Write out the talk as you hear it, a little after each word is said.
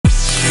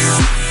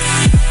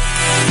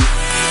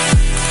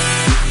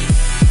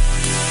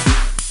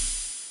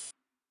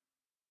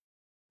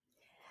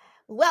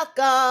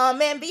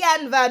welcome and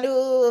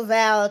bienvenue,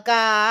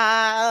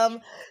 welcome.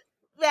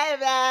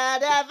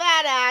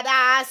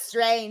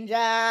 Strangers.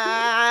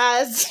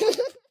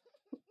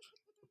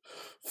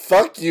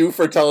 Fuck you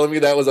for telling me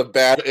that was a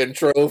bad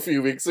intro a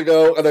few weeks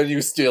ago and then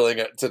you stealing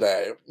it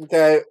today.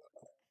 Okay?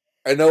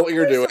 I know what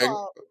you're doing.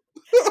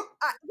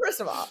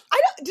 First of all,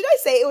 did I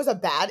say it was a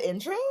bad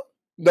intro?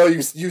 No,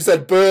 you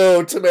said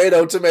boo,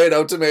 tomato,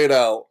 tomato,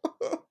 tomato.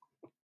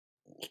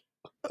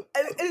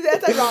 And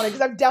that's ironic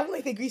because I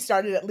definitely think we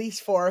started at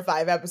least 4 or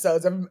 5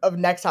 episodes of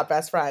Next Top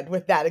Best Friend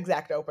with that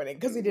exact opening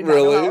because we did not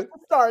know how to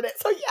start it.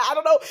 So yeah, I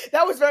don't know.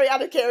 That was very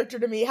out of character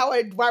to me.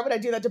 Why would I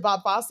do that to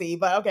Bob Fosse?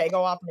 But okay,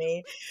 go off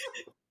me.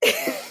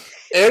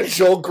 And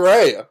Joel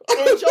Grey.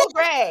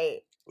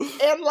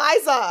 And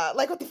Liza.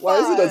 Like, what the fuck?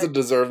 Liza doesn't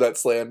deserve that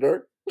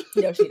slander.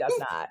 No, she does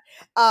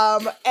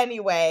not.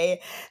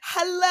 Anyway,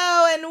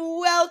 hello and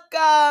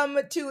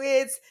welcome to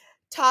its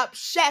Top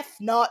Chef,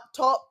 Not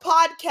Top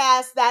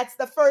Podcast. That's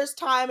the first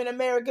time in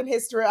American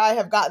history I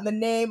have gotten the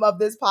name of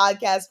this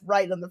podcast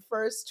right on the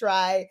first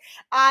try.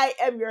 I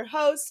am your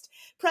host,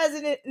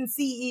 President and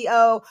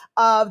CEO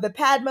of the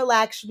Padma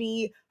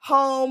Lakshmi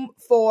Home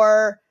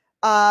for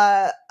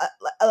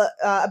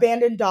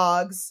Abandoned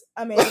Dogs,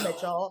 Amanda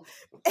Mitchell.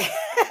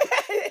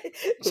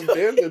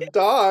 Abandoned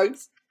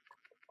Dogs?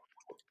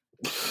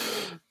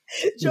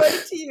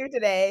 Joining to you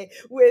today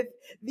with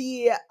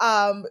the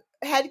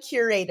head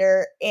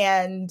curator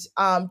and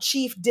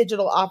chief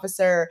digital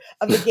officer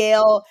of the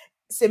Gail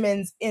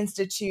Simmons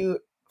Institute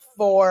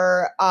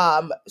for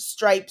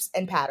Stripes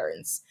and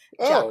Patterns,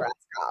 Jack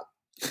Raskop.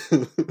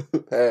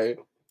 Hey.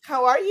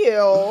 How are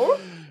you?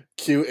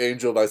 Cute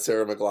Angel by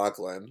Sarah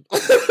McLachlan.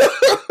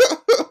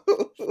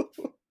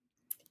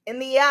 In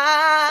the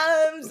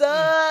arms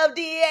of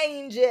the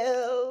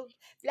angel.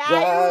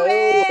 Fly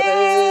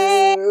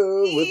away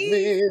with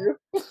me.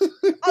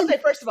 I'll say,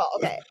 first of all,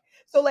 okay.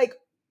 So, like,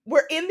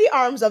 we're in the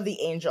arms of the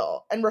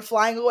angel and we're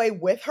flying away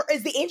with her.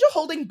 Is the angel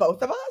holding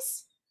both of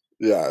us?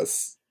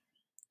 Yes.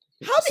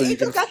 How the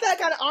angel got that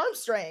kind of arm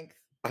strength?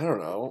 I don't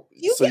know.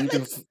 You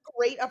get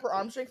great upper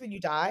arm strength when you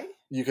die?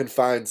 You can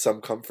find some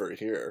comfort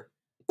here.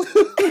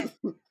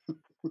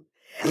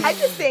 I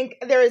just think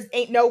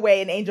ain't no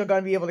way an angel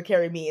gonna be able to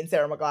carry me and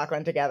Sarah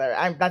McLachlan together.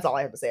 That's all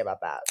I have to say about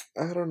that.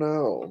 I don't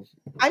know.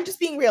 I'm just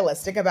being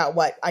realistic about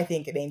what I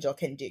think an angel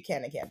can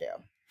and can't do.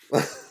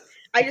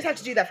 I just have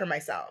to do that for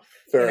myself.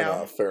 Fair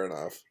enough.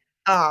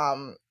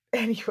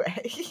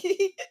 Anyway,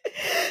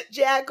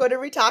 Jack, what are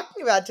we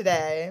talking about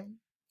today?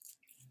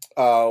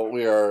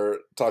 We are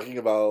talking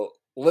about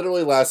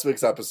literally last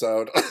week's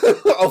episode,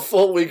 a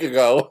full week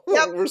ago.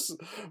 Yep.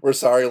 We're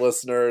sorry,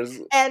 listeners.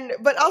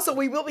 But also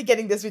we will be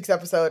getting this week's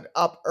episode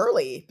up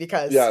early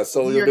because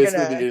so you're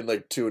basically be getting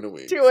like 2 in a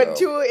week.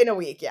 Two in a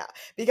week, yeah.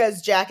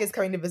 Because Jack is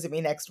coming to visit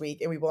me next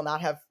week, and we will not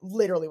have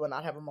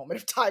a moment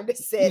of time to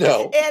sit.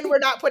 No. And we're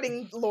not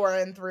putting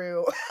Lauren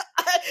through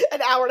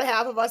an hour and a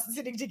half of us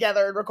sitting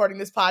together and recording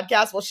this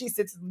podcast while she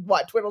sits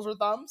twiddles her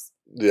thumbs.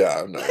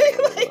 Yeah, no.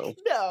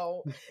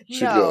 No.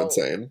 She'd go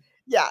insane.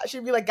 Yeah,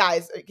 she'd be like,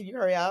 guys, can you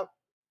hurry up?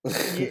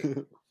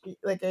 You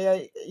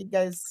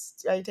guys,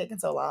 are you taking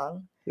so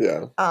long?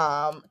 Yeah.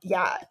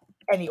 Yeah.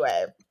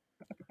 Anyway,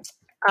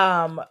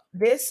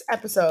 this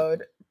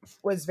episode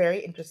was very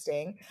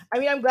interesting. I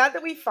mean, I'm glad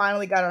that we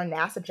finally got our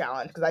NASA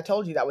challenge because I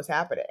told you that was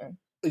happening.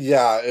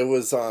 Yeah, it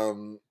was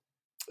long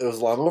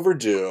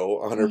overdue,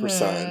 100%.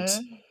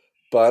 Mm-hmm.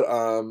 But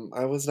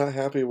I was not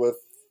happy with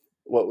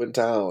what went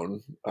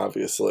down,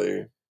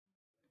 obviously.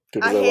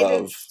 I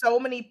hated so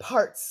many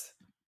parts.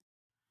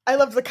 I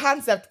loved the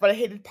concept, but I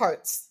hated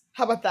parts.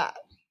 How about that?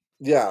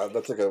 Yeah,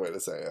 that's a good way to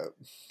say it.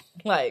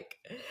 Like,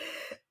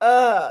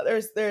 there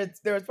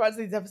was parts of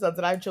these episodes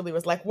that I truly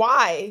was like,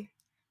 why?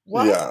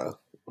 What?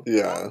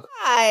 Yeah.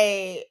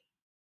 Why?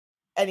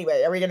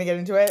 Anyway, are we gonna get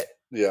into it?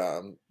 Yeah.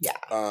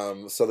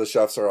 Yeah. So the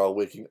chefs are all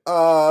waking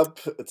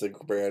up. It's a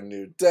brand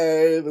new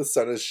day. The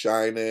sun is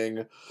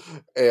shining,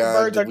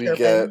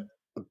 and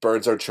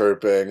birds are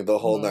chirping, the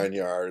whole 9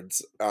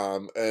 yards.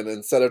 And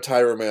instead of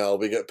Tyra Mail,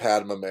 we get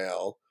Padma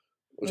Mail,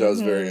 which I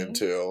was very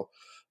into.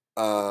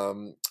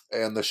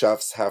 And the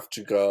chefs have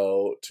to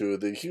go to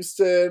the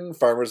Houston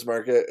farmers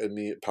market and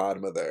meet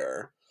Padma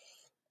there.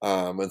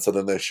 And so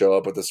then they show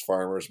up at this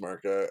farmers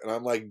market, and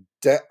I'm like,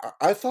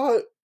 I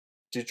thought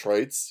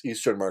Detroit's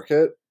Eastern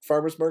Market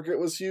farmers market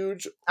was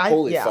huge.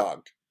 Holy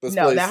fuck!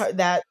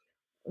 That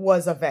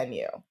was a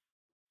venue.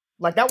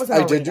 Like, that was an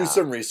arena. did do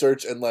some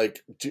research, and like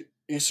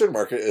Eastern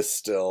Market is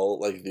still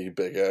like the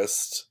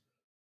biggest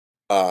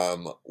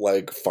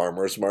like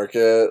farmers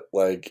market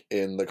like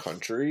in the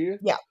country.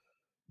 Yeah.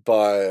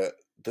 But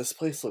this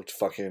place looked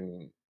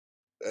fucking,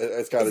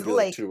 it's got to be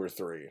like 2 or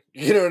 3.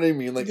 You know what I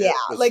mean? Like, yeah,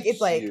 like it's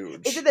huge.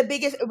 Like, is it the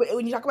biggest?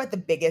 When you talk about the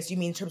biggest, you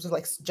mean in terms of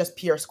like just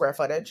pure square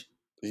footage?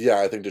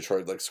 Yeah, I think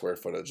Detroit, like, square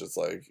footage is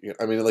like,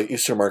 I mean, like,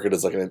 Eastern Market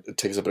is like, it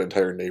takes up an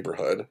entire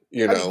neighborhood,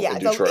 you know, yeah, in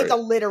Detroit. It's a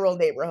literal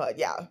neighborhood,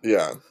 yeah.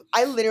 Yeah.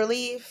 I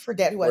literally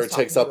forget who I was talking to.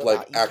 Where it takes up,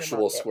 like,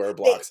 actual square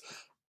blocks.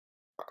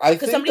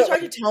 Because somebody tried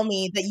to tell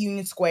me that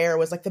Union Square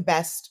was, like, the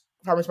best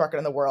farmer's market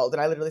in the world,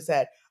 and I literally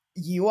said,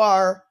 you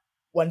are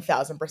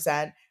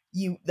 1000%.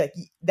 You like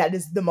that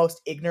is the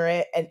most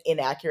ignorant and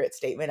inaccurate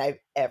statement I've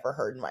ever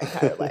heard in my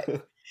entire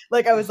life.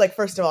 Like I was like,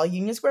 first of all,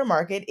 Union Square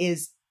Market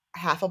is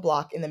half a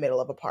block in the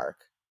middle of a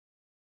park.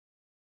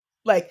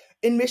 Like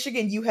in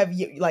Michigan, you have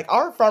like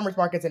our farmers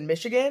markets in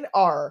Michigan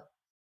are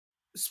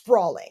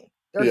sprawling.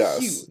 They're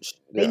huge.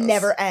 They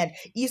never end.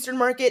 Eastern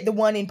Market, the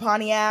one in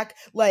Pontiac,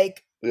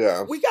 like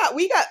we got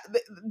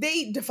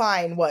they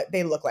define what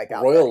they look like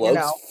out Royal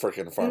there. Oaks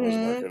freaking farmers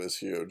market is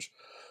huge.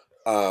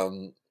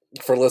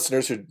 For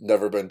listeners who've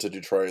never been to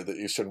Detroit, the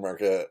Eastern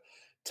Market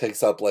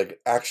takes up like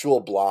actual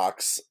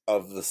blocks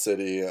of the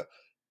city.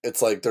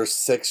 It's like there's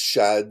 6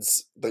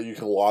 sheds that you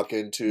can walk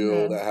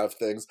into that have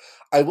things.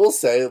 I will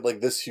say, like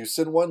this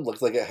Houston one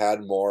looked like it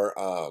had more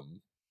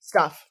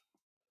stuff.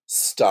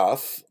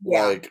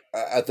 Yeah. Like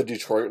at the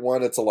Detroit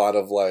one, it's a lot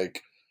of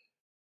like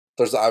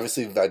there's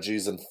obviously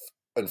veggies and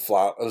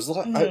flower. There's a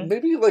lot,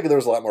 maybe like there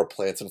was a lot more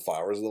plants and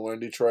flowers than the one in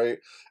Detroit.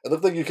 It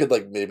looked like you could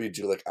like maybe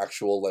do like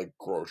actual like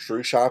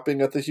grocery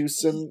shopping at the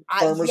Houston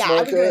farmers market.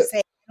 I was gonna say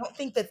I don't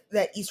think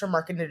that Eastern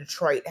Market in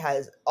Detroit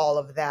has all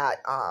of that.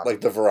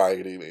 Like the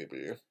variety,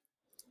 maybe.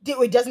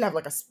 It doesn't have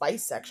like a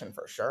spice section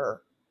for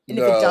sure. And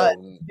if it does,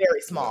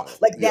 very small.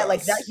 Like that,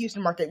 like that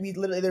Houston Market, we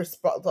literally there's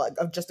like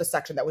just a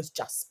section that was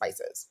just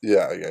spices.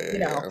 Yeah. You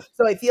know,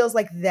 so it feels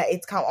like that.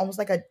 It's kind of almost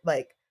like a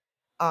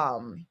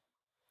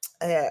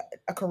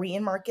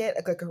Korean market,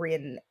 like a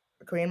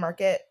Korean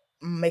market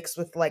mixed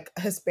with like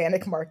a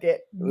Hispanic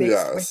market,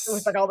 mixed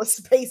with like all the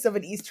space of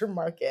an Eastern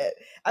market.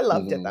 I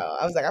loved it though.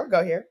 I was like, I would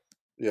go here.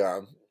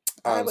 Yeah.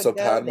 So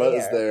Padma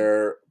is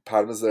there.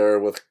 Padma's there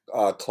with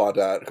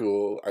Claudette,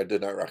 who I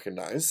did not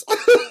recognize.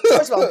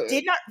 First of all,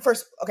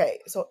 okay,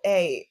 so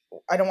I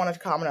don't want to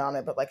comment on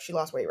it, but like she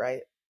lost weight,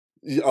 right?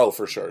 Oh,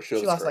 for sure. She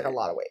lost like a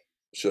lot of weight.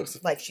 She looks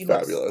like she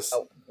fabulous.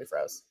 We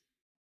froze.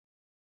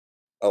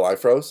 Oh, I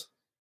froze?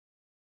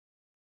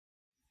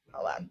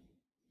 Hold on.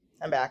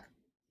 I'm back.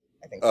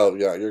 I think so. Oh,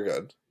 yeah, you're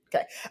good.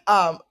 Okay.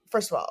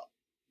 First of all,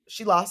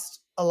 she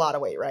lost a lot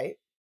of weight, right?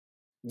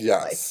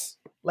 Yes.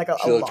 Like a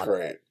she looks lot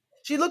great. Of it.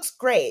 She looks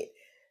great.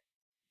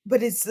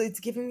 But it's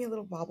giving me a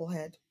little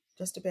bobblehead,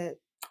 just a bit.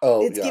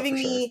 Oh, it's giving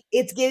me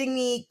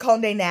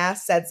Condé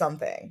Nast said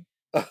something.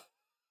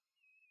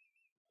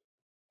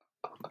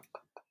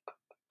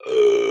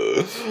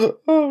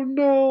 Oh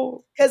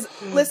no! Because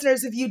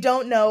listeners, if you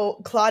don't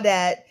know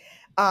Claudette,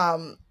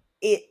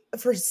 it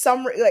for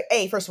some like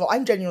first of all,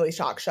 I'm genuinely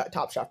shocked.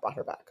 Top Chef brought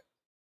her back.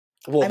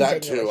 Well,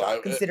 that too.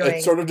 Considering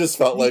it sort of just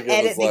felt like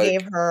it was they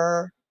gave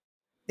her,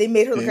 they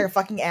made her look like a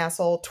fucking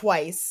asshole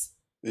twice.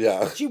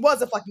 Yeah, she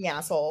was a fucking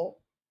asshole.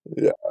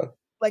 Yeah,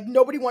 like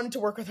nobody wanted to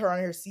work with her on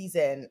her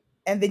season,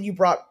 and then you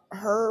brought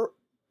her.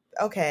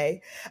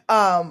 Okay,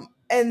 and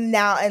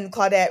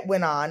Claudette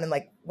went on and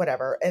like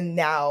whatever, and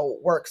now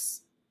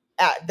works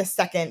at the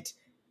second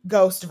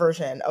ghost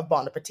version of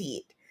Bon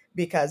Appetit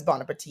because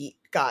Bon Appetit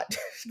got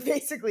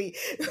basically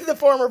the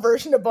former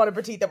version of Bon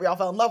Appetit that we all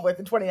fell in love with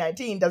in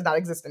 2019 does not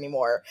exist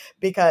anymore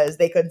because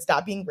they couldn't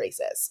stop being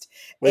racist.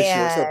 Wait, she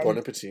works at Bon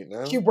Appetit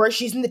now?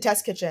 She's in the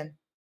test kitchen.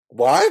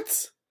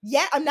 What?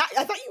 Yeah, I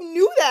thought you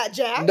knew that,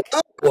 Jack.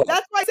 No.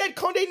 That's why I said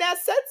Condé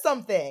Nast said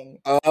something.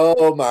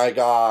 Oh my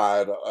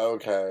god.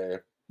 Okay.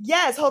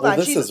 Yes, hold on.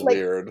 This is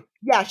weird.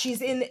 Yeah,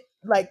 she's in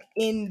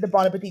the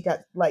Bon Appetit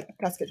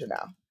test kitchen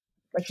now.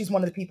 Like she's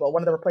one of the people,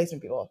 one of the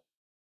replacement people.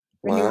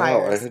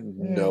 Wow, I had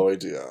no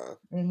idea.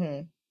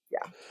 Mm-hmm.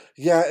 Yeah.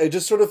 Yeah, it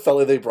just sort of felt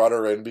like they brought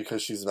her in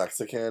because she's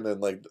Mexican and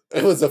like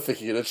it was a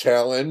fajita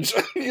challenge.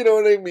 You know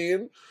what I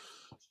mean?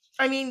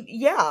 I mean,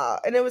 yeah,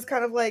 and it was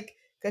kind of like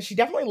because she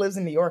definitely lives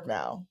in New York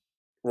now.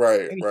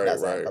 Right.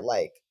 But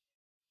like,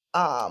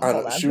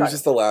 she was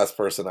just the last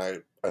person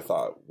I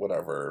thought would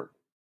ever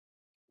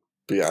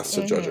be asked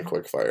to judge a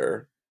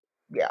quickfire.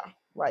 Yeah,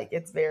 like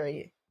it's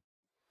very.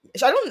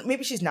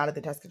 Maybe she's not at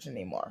the test kitchen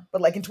anymore.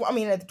 But like at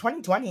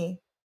 2020,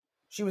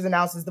 she was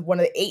announced as one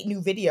of the 8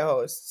 new video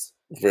hosts.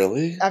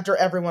 Really? After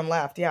everyone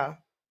left, yeah.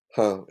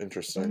 Huh.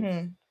 Interesting.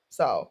 Mm-hmm.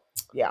 So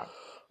yeah,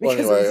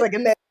 because it was like,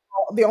 and then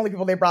the only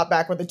people they brought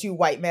back were the 2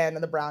 white men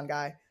and the brown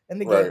guy, and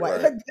the gay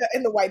white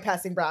and the white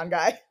passing brown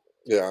guy.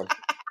 Yeah.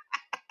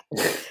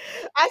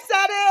 I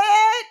said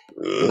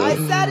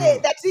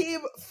it. That team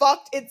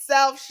fucked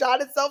itself,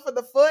 shot itself in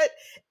the foot,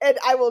 and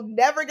I will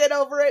never get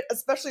over it,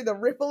 especially the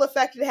ripple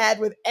effect it had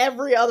with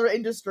every other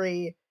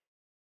industry.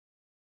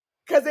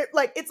 Because it's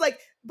like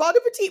Bon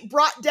Appetit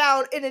brought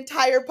down an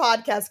entire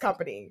podcast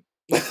company.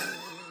 Because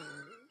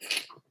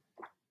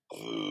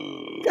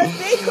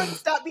they couldn't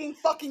stop being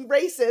fucking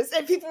racist,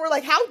 and people were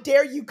like, how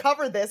dare you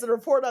cover this and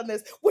report on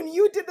this when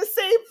you did the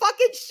same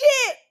fucking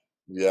shit?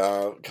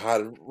 Yeah,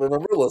 God,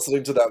 remember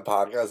listening to that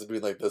podcast and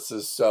being like, this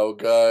is so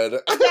good.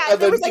 Yeah,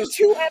 there was like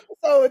 2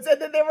 episodes,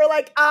 and then they were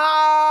like,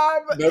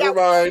 never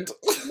mind.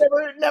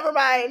 Never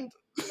mind.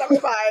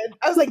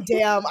 I was like,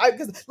 damn,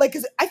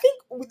 because I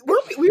think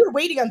we were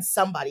waiting on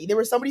somebody. There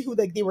was somebody who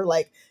like they were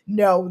like,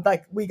 no,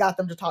 like we got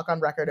them to talk on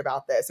record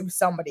about this. It was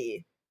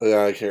somebody.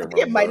 Yeah, I can't remember.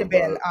 It might have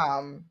been.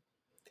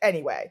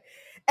 Anyway,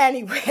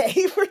 Anyway,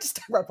 we're just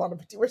talking about Bon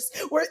Appetit.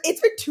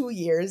 It's been 2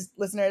 years,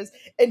 listeners,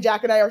 and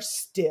Jack and I are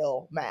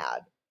still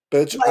mad.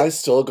 Bitch, I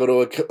still go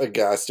to a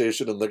gas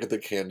station and look at the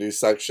candy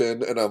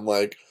section, and I'm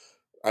like,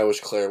 I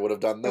wish Claire would have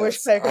done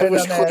this. I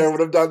wish Claire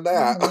would have done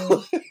that.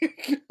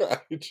 Mm-hmm. I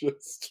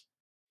just...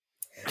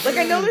 Like,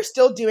 I know they're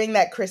still doing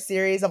that Chris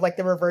series of, like,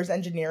 the reverse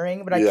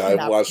engineering, but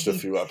I've watched a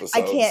few episodes.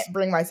 I can't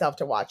bring myself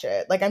to watch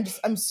it. Like,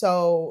 I'm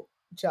so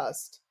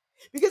just...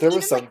 Because there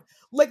even,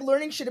 like,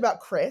 learning shit about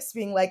Chris,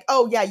 being like,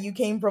 oh, yeah, you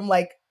came from,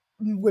 like,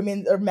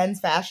 women or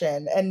men's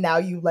fashion, and now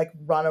you, like,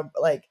 run a,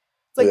 like...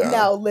 It's like,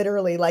 no,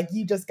 literally, like,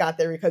 you just got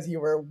there because you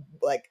were,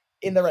 like,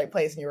 in the right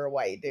place and you were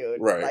white, dude.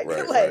 Right, like,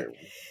 right.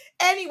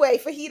 Anyway,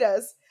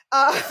 fajitas.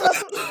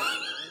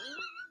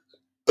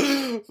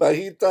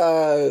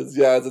 Fajitas.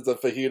 Yes, it's a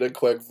fajita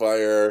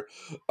quickfire.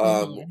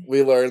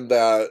 We learned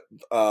that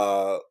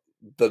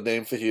the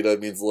name fajita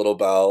means little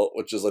bell,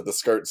 which is like the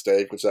skirt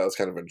steak, which that was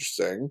kind of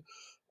interesting.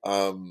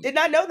 Did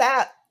not know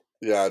that.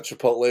 Yeah,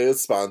 Chipotle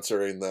is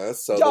sponsoring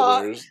this, so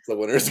the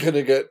winner's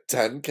gonna get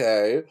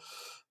 $10K.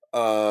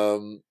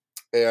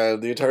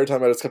 And the entire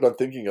time I just kept on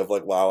thinking of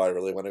like, wow, I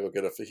really want to go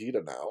get a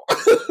fajita now.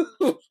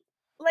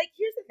 Like,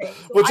 here's the thing.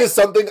 So which is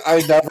something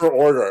I never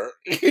order.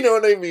 You know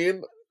what I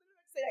mean?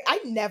 I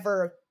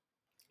never,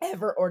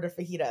 ever order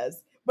fajitas.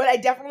 But I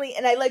definitely,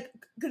 and I, like,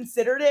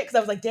 considered it because I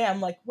was like, damn,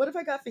 like, what if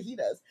I got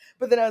fajitas?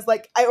 But then I was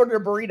like, I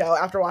ordered a burrito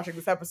after watching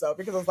this episode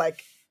because I was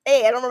like,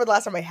 hey, I don't remember the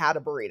last time I had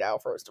a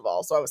burrito, first of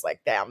all. So I was like,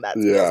 damn, that's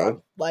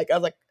awesome. Like, I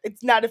was like,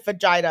 it's not a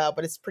fajita,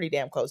 but it's pretty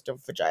damn close to a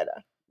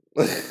fajita.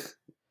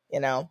 You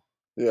know?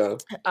 Yeah.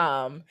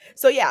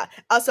 So yeah.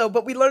 Also,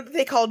 but we learned that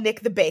they call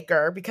Nick the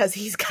baker because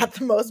he's got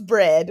the most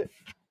bread.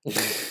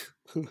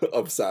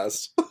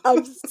 Obsessed.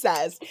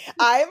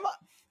 I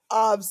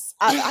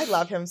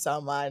love him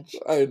so much.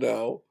 I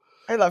know.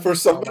 I love him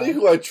so somebody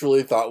who I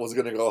truly thought was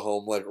gonna go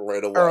home like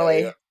right away.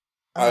 Early.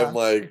 I'm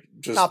like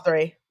just top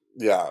 3.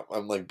 Yeah,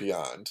 I'm like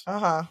beyond.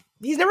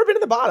 He's never been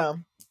at the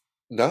bottom.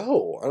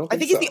 No, I don't think I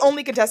think he's the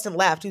only contestant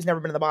left who's never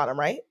been at the bottom,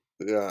 right?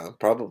 Yeah,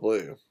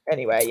 probably.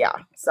 Anyway, yeah.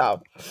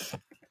 So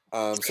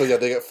yeah,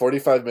 they get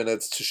 45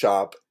 minutes to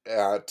shop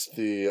at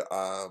the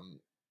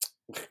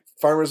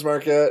farmer's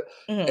market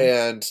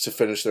and to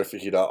finish their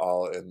fajita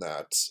all in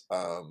that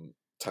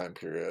time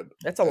period.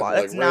 That's a lot.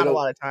 That's not a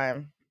lot of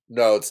time.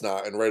 No, it's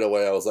not. And right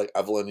away I was like,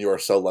 Evelyn, you are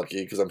so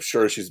lucky because I'm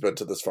sure she's been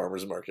to this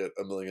farmer's market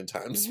a million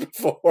times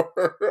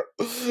before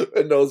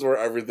and knows where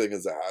everything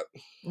is at.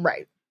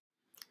 Right.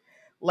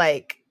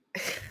 Like,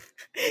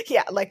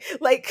 yeah, like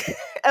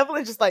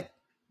Evelyn's just like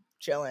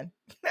chilling.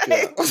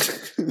 Yeah.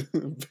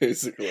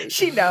 Basically.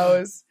 She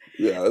knows.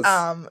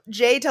 Yes.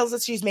 Jay tells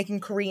us she's making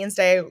Korean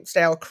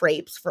style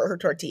crepes for her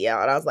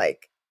tortilla, and I was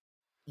like,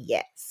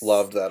 yes.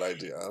 Loved that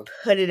idea.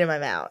 Put it in my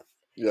mouth.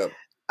 Yep.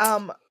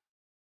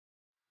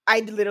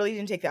 I literally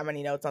didn't take that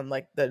many notes on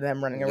like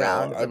them running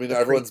around. I mean,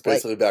 everyone's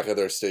basically back at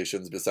their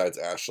stations besides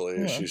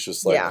Ashley. She's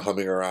just like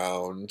humming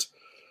around.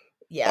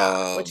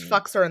 Yeah, which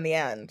fucks her in the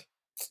end.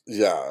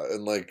 Yeah,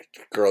 and like,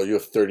 girl, you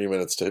have 30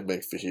 minutes to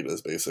make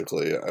fajitas,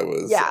 basically. I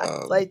was...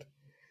 like...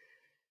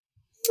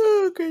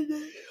 Oh,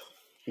 goodness.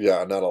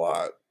 Yeah, not a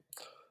lot.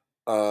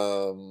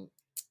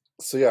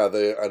 So yeah,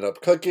 they end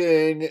up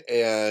cooking,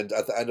 and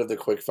at the end of the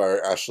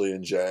quickfire, Ashley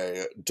and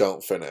Jay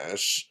don't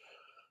finish.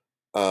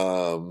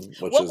 What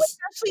was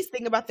Ashley's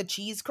thing about the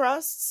cheese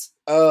crusts?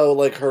 Oh,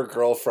 like her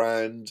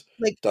girlfriend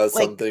does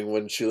something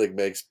when she like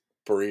makes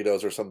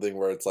burritos or something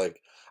where it's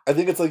like, I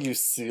think it's like you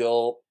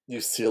seal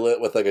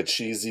it with like a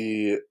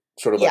cheesy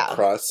sort of like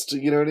crust.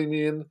 You know what I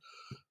mean?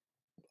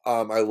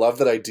 I love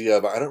that idea,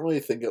 but I don't really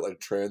think it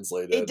like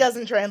translated. It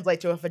doesn't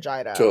translate to a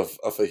fajita. To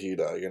a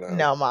fajita, you know?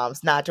 No,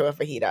 moms, not to a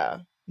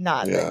fajita.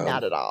 Not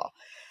at all.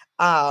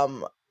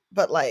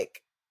 But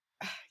like,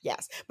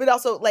 yes. But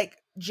also like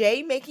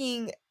Jay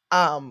making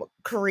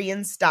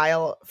Korean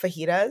style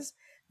fajitas.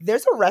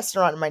 There's a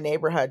restaurant in my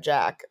neighborhood,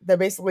 Jack, that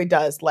basically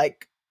does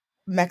like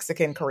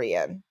Mexican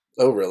Korean.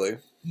 Oh, really?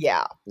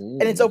 Yeah.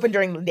 And it's open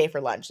during the day for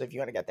lunch, so if you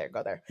want to get there,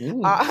 go there. You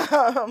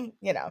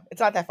know,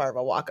 it's not that far of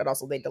a walk, and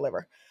also they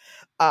deliver.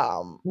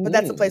 But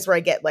that's the place where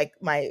I get like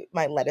my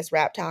lettuce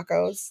wrap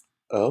tacos.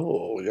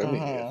 Oh, yummy.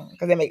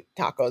 Because they make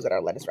tacos that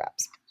are lettuce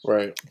wraps.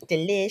 Right.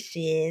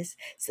 Delicious.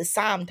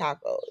 Sesame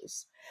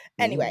tacos.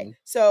 Anyway,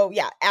 so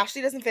yeah,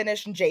 Ashley doesn't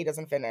finish and Jay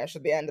doesn't finish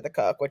at the end of the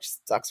cook, which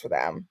sucks for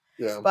them.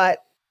 Yeah. But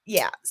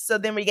yeah, so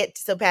then we get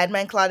Padma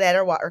and Claudette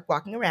are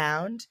walking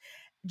around.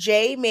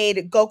 Jay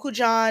made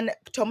Gochujang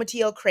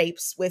tomatillo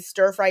crepes with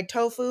stir-fried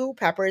tofu,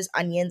 peppers,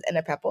 onions, and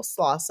a pepper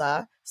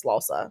salsa.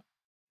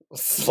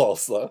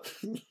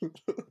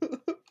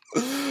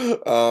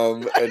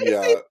 And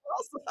yeah.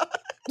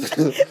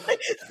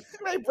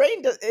 My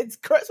brain it's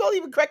spelled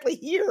even correctly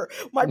here.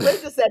 My brain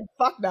just said,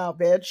 fuck now,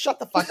 bitch. Shut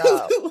the fuck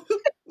up.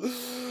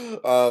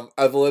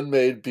 Evelyn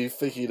made beef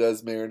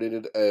fajitas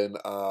marinated in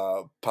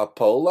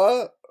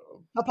papalo.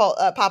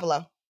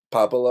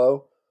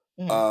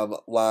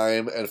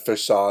 Lime and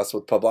fish sauce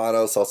with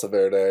poblano, salsa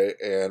verde,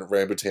 and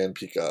rambutan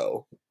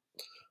pico,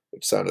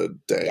 which sounded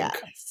dank.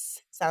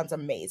 Yes, sounds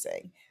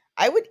amazing.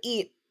 I would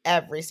eat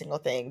every single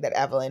thing that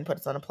Evelyn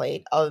puts on a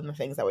plate, other than the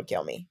things that would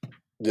kill me.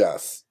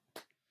 Yes.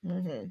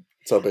 Mm-hmm.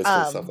 So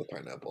basically stuff with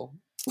pineapple.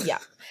 Yeah.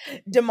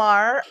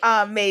 Damar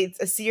made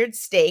a seared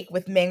steak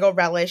with mango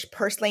relish,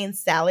 purslane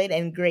salad,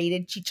 and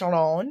grated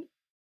chicharron.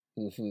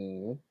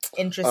 Mm-hmm.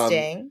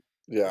 Interesting.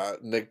 Yeah.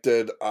 Nick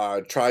did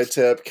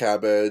tri-tip,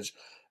 cabbage,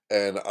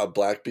 and a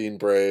black bean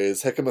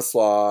braise, jicama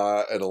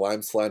slaw, and a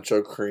lime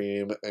cilantro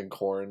cream, and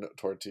corn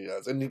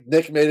tortillas. And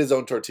Nick made his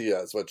own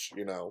tortillas, which,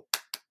 you know.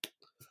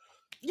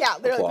 Yeah,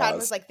 literally, Pat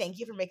was like, thank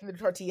you for making the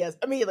tortillas.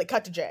 Immediately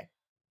cut to Jay.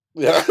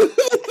 Yeah.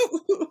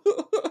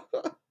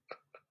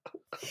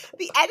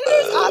 The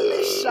editors on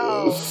this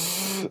show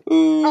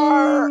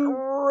are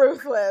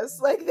ruthless.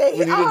 Like,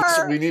 they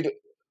are...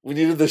 We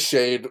needed the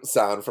shade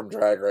sound from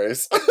Drag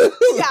Race.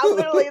 Yeah,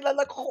 literally,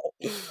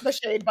 the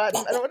shade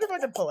button. I don't wonder if I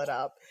can pull it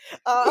up.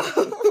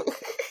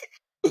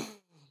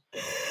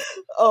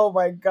 Oh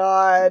my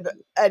god.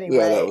 Anyway.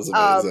 Yeah, that was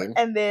amazing.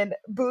 And then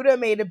Buddha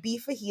made a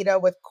beef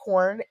fajita with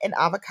corn and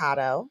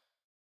avocado,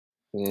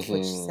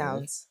 which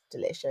sounds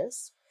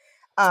delicious.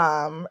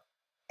 And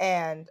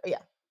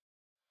yeah.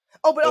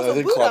 Oh, but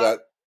also Buddha,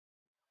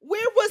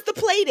 where was the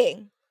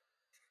plating?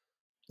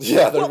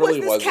 Yeah, there what really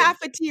was this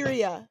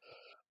cafeteria?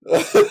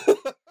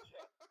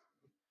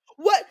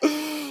 What?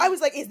 I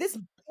was like, is this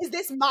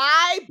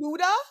my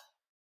Buddha?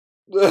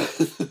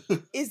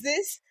 Is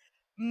this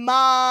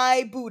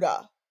my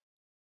Buddha?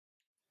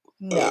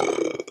 No.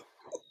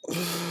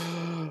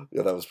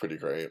 Yeah, that was pretty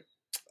great.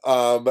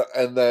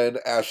 And then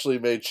Ashley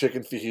made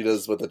chicken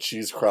fajitas with a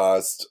cheese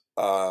crust.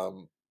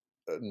 Nopal,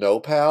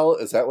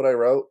 is that what I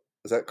wrote?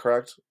 Is that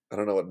correct? I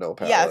don't know what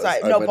nopal is. Yeah,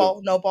 sorry.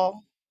 Nopal.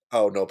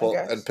 Oh, nopal.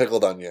 And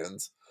pickled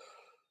onions.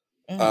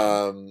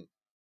 Mm-hmm.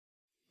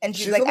 And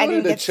she's like, I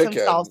didn't get chicken,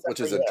 some salsa which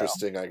is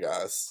interesting, I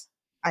guess.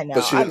 I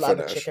know. I love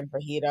a chicken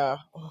fajita.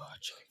 Oh,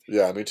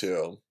 yeah, me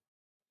too.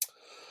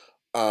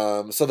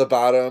 So the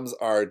bottoms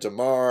are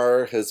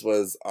Damar. His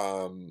was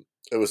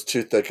it was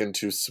too thick and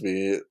too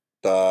sweet.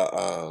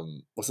 The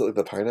was it like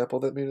the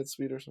pineapple that made it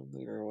sweet or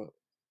something, or what?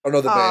 Oh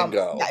no, the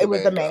mango. Yeah, it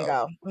was the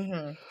mango.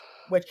 Mm-hmm.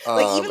 Which,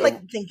 like, even like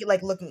thinking,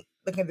 like looking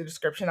at the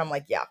description, I'm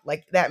like, yeah,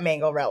 like that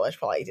mango relish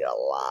probably did a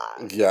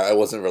lot. Yeah, it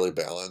wasn't really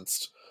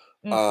balanced.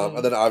 Mm-hmm.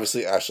 And then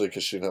obviously Ashley,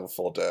 because she didn't have a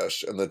full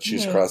dish, and the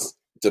cheese crust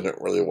didn't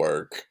really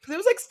work. It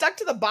was like stuck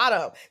to the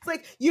bottom. It's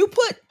like you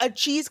put a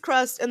cheese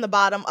crust in the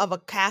bottom of a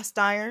cast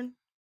iron.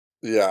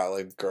 Yeah,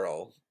 like,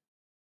 girl.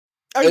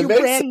 Are you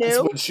brand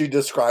new? When she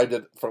described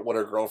it for what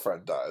her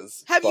girlfriend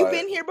does. Have you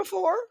been here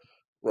before?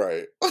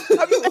 Right.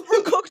 Have you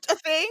ever cooked a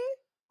thing?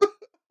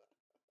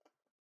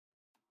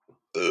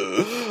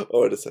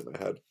 Oh, I just hit my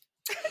head.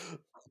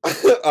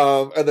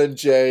 And then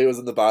Jay was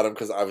in the bottom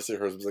because obviously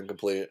hers was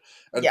incomplete.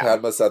 And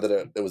Padma said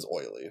that it was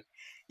oily.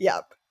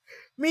 Yep.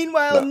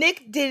 Meanwhile,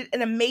 Nick did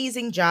an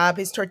amazing job.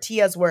 His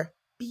tortillas were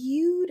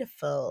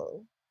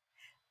beautiful.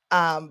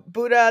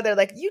 Buddha, they're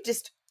like, you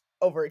just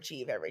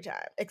overachieve every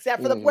time,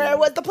 except for where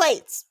was the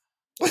plates?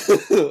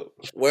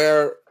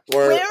 Where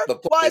the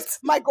plates? Was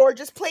my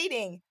gorgeous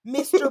plating,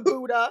 Mr.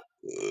 Buddha?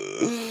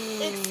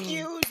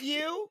 Excuse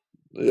you?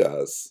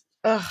 Yes.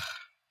 Ugh,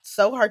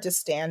 so hard to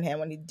stand him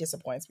when he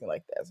disappoints me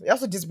like this. He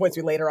also disappoints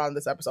me later on in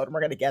this episode, and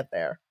we're gonna get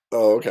there.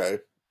 Oh, okay.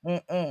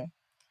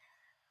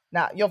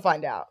 Now you'll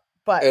find out.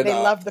 But they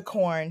love the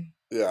corn.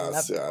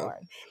 Yes, the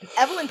corn. And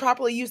Evelyn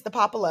properly used the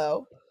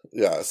popolo.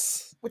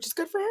 Yes. Which is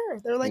good for her.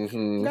 They're like,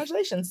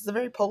 congratulations. It's a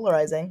very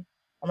polarizing.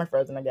 Am I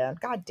frozen again?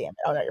 God damn it.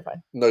 Oh, no, you're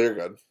fine. No, you're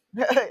good.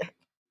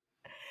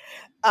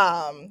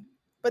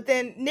 But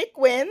then Nick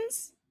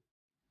wins.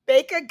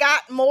 Baker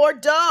got more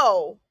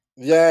dough.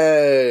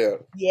 Yay.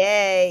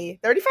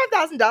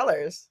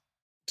 $35,000.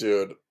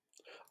 Dude,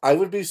 I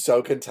would be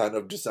so content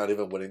of just not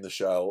even winning the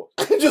show.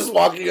 Just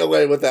walking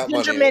away with that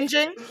money.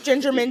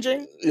 Ginger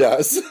minging.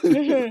 Yes.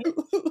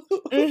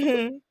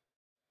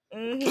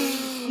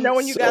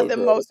 Knowing you got the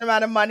most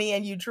amount of money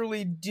and you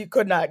truly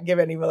could not give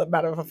any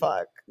amount of a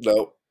fuck.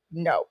 Nope.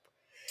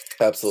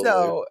 Absolutely.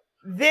 So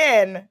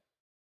then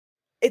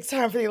it's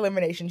time for the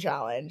elimination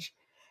challenge.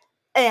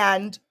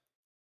 And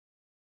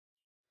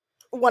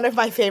one of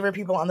my favorite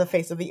people on the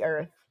face of the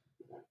earth,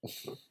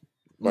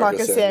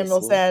 Marcus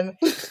Samuelsson.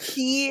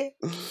 He,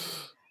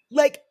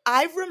 like,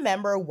 I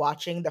remember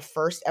watching the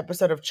first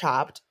episode of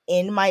Chopped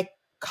in my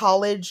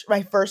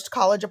first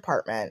college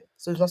apartment.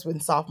 So it must have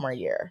been sophomore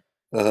year.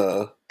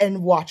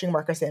 And watching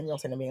Marcus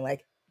Samuelsson and being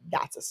like,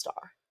 that's a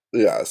star.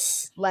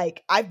 Yes.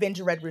 Like, I've been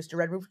to Red Rooster.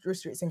 Red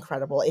Rooster is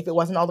incredible. If it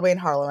wasn't all the way in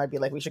Harlem, I'd be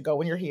like, we should go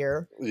when you're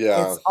here.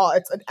 Yeah.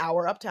 It's an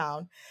hour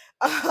uptown.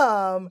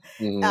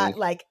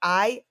 Like,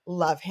 I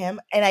love him.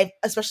 And I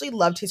especially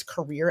loved his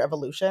career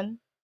evolution.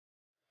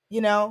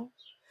 You know?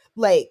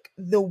 Like,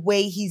 the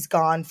way he's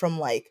gone from,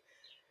 like,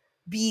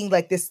 being,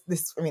 like, this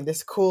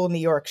cool New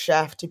York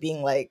chef to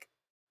being, like,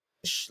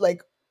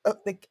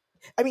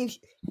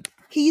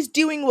 he's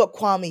doing what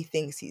Kwame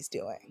thinks he's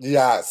doing.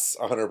 Yes,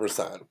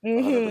 100%.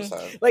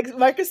 100%. Like,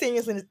 Marcus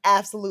Samuelsson is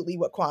absolutely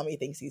what Kwame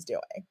thinks he's doing.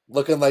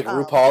 Looking like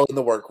RuPaul in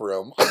the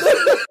workroom.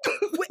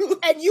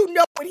 And you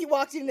know when he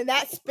walked in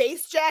that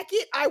space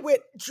jacket, I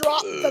would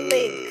drop the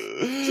link.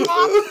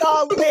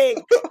 the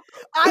link.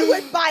 I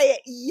would buy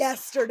it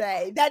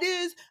yesterday.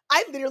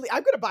 I'm gonna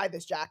buy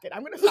this jacket.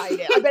 I'm gonna find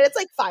it. I bet it's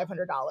like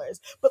 $500.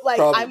 But like,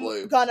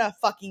 probably. I'm gonna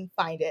fucking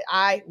find it.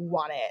 I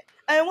want it.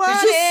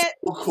 He's just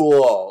so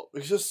cool.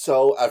 He's just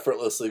so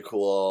effortlessly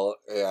cool.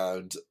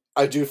 And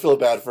I do feel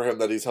bad for him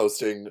that he's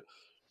hosting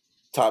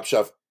Top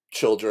Chef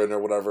Children or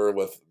whatever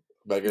with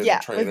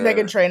Meghan Trainor. With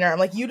Meghan Trainor. I'm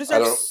like, you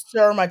deserve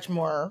so much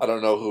more. I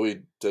don't know who he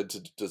did to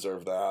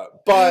deserve that.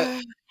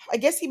 But I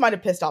guess he might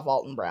have pissed off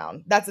Alton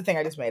Brown. That's the thing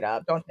I just made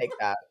up. Don't take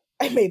that.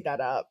 I made that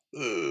up.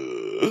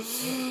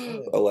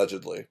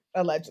 Allegedly.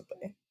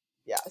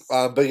 Yes.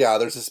 But yeah,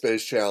 there's a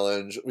space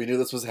challenge. We knew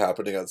this was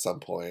happening at some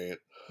point.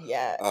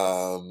 Yes.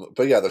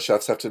 But yeah, the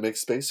chefs have to make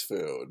space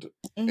food.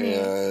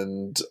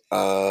 And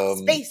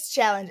space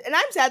challenge. And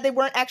I'm sad they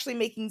weren't actually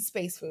making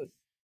space food.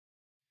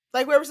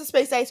 Like, where was the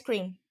space ice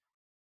cream?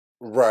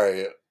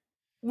 Right.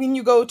 When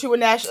you go to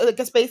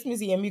a space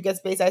museum, you get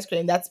space ice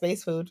cream. That's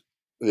space food.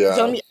 Yeah.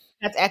 Don't you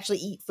have to actually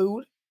eat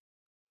food?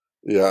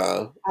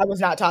 Yeah. I was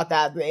not taught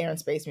that at the Air and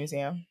Space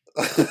Museum.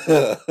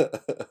 But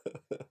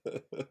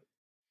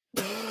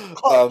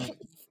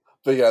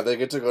yeah, they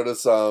get to go to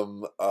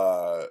some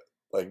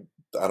like,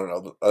 I don't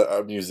know,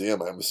 a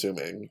museum, I'm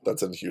assuming,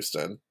 that's in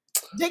Houston.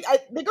 They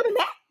go to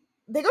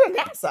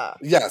NASA.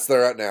 Yes,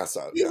 they're at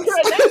NASA. Yes. They're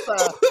at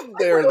NASA.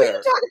 They're there.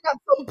 You're talking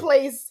about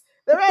someplace.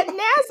 They're at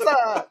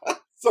NASA.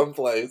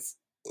 Someplace.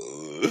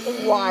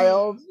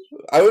 Wild.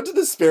 I went to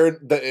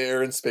the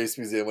Air and Space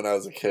Museum when I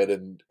was a kid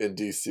in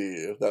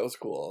DC. That was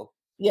cool.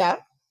 Yeah.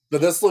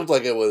 But this looked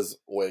like it was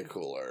way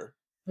cooler.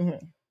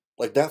 Mm-hmm.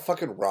 Like, that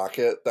fucking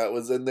rocket that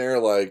was in there,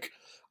 like,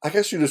 I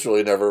guess you just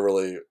never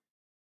really,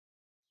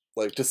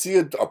 like, to see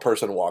a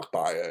person walk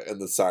by it in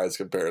the size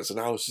comparison,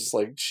 I was just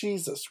like,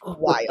 Jesus Christ.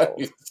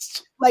 Wild.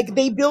 Like,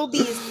 they build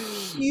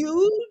these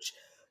huge,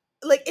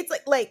 like, it's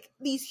like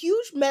these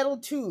huge metal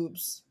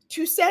tubes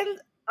to send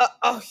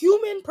a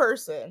human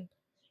person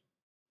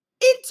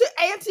into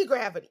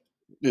anti-gravity.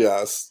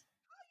 Yes.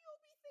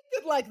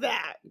 Like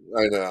that.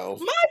 I know.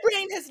 My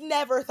brain has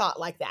never thought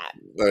like that.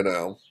 I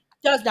know.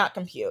 Does not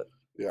compute.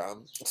 Yeah.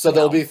 So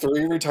there'll be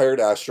 3 retired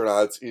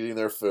astronauts eating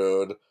their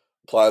food,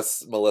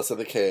 plus Melissa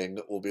the King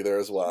will be there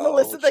as well.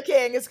 Melissa the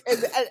King is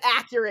an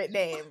accurate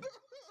name.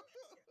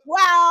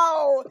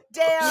 Wow!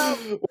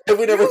 Damn!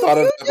 We never thought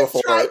of that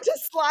before. Tried to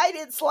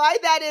slide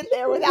that in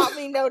there without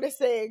me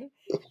noticing,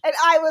 and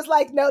I was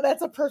like, "No,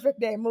 that's a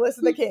perfect name,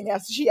 Melissa the King."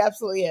 Yes, she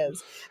absolutely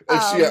is.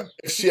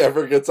 If she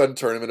ever gets on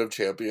Tournament of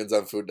Champions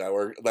on Food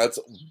Network,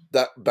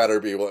 that better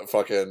be what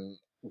fucking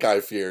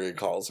Guy Fieri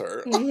calls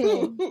her.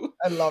 Mm-hmm.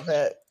 I love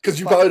it. Because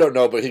you probably don't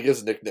know, but he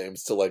gives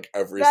nicknames to like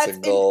every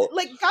single.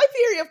 Like, Guy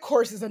Fieri, of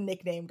course, is a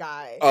nickname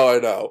guy. Oh, I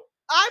know.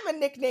 I'm a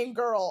nickname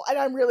girl, and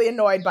I'm really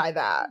annoyed by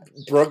that.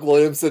 Brooke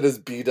Williamson is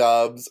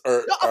B-dubs.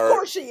 Of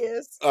course she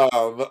is.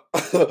 You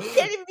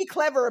can't even be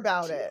clever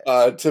about it.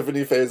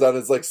 Tiffany Faison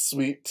is like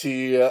Sweet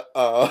Tea.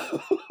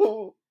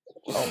 Oh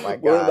my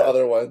God. What are the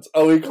other ones?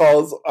 Oh, he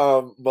calls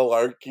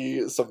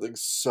Malarkey something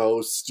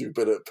so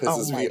stupid it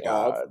pisses me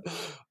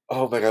off.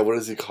 Oh my God, what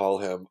does he call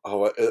him?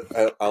 Oh,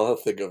 I'll have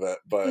to think of it,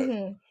 but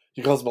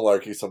he calls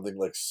Malarkey something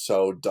like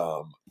so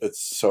dumb.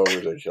 It's so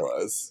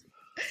ridiculous.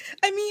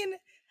 I mean,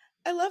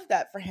 I love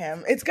that for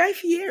him. It's Guy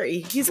Fieri.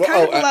 He's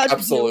kind of allowed to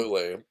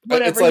do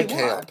whatever it's like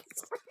camp.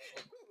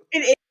 It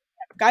is.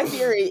 Guy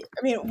Fieri,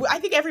 I mean, I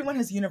think everyone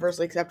has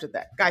universally accepted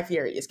that Guy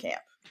Fieri is camp.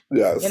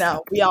 Yes. You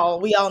know, we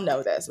all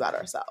know this about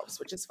ourselves,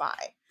 which is fine.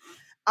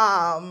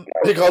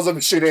 He calls them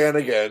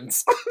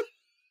shenanigans.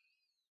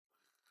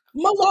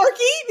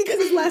 Malarkey?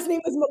 Because his last name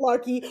is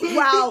Malarkey.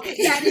 Wow,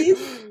 that is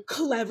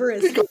clever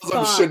as fuck. He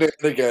calls them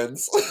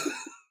shenanigans.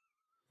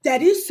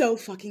 That is so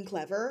fucking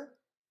clever.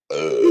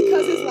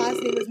 Because his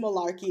last name is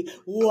Malarkey.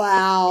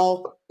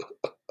 Wow.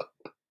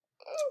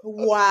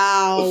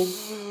 Wow.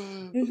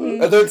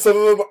 Mm-hmm. And then some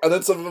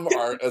of them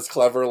aren't as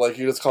clever. Like,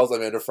 he just calls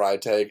Amanda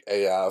Freitag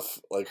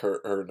AF, like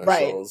her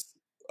initials.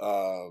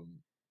 Right.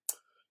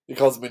 He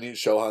calls Minnie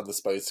Shohan the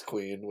Spice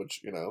Queen,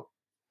 which, you know,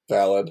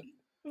 valid,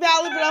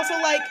 but also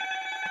like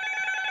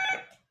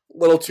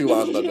little too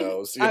on the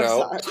nose, you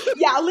know? Sorry.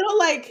 Yeah, a little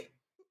like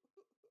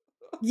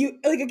you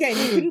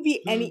couldn't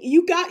be any.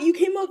 You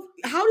came up.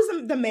 How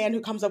does the man who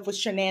comes up with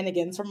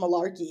shenanigans from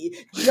Malarkey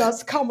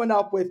just coming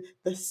up with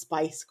the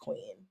Spice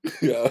Queen?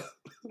 Yeah.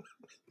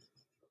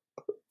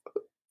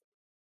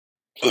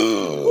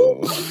 Who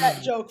wrote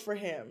that joke for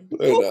him?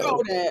 Who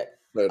wrote it?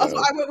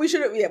 We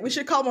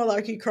should call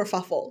Malarkey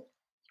Kerfuffle.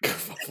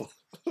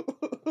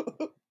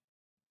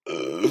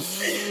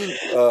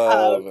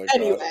 Oh my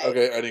God.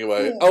 Okay,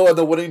 anyway. Oh, and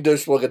the winning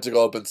dish will get to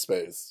go up in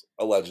space,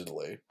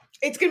 allegedly.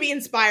 It's going to be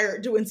inspire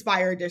a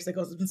dish that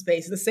goes up in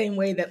space the same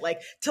way that,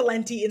 like,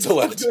 Talenti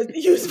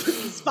was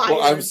inspired.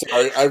 Well, I'm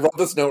sorry. I wrote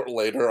this note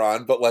later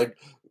on, but, like,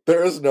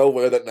 there is no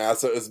way that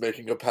NASA is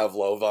making a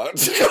pavlova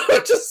to go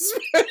into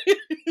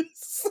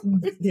space.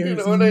 There's you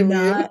know what I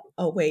mean?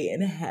 A way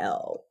in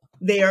hell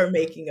they are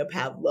making a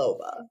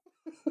pavlova.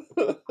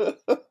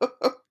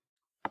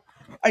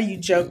 Are you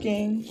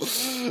joking?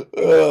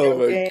 Oh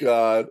my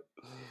God.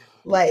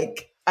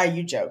 Like, are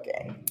you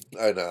joking?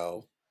 I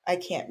know. I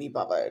can't be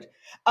bothered.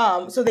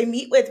 So they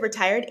meet with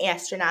retired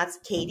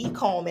astronauts Katie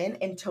Coleman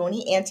and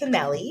Tony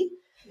Antonelli,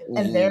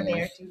 and they're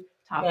there to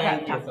talk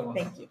about.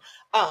 Thank you.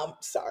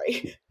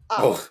 Sorry.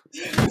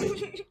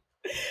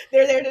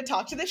 They're there to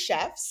talk to the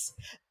chefs.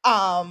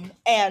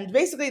 And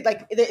basically,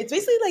 like, it's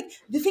basically like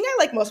the thing I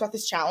like most about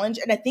this challenge,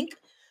 and I think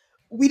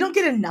we don't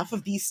get enough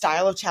of these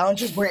style of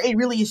challenges where it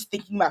really is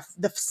thinking about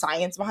the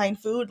science behind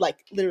food,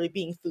 like literally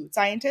being food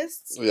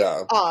scientists.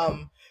 Yeah.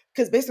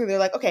 Because basically they're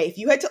like, okay, if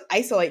you had to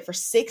isolate for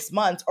 6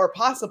 months or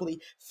possibly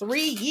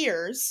 3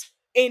 years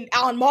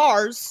on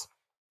Mars,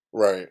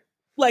 right?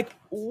 Like,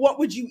 what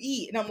would you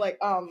eat? And I'm like,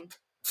 I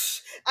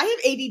have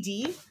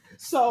ADD,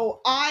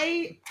 so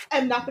I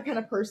am not the kind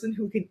of person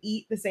who can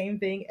eat the same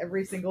thing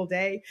every single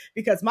day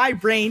because my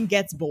brain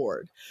gets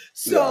bored.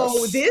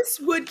 So this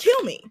would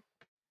kill me.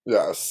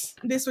 Yes.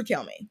 This would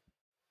kill me.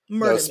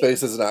 Murder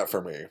space is not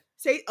for me.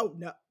 Oh,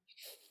 no.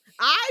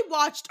 I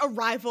watched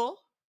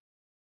Arrival.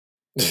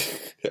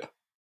 Yeah.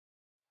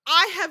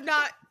 I have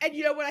not, and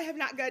you know what I have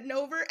not gotten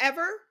over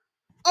ever?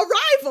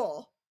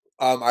 Arrival.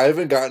 I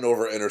haven't gotten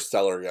over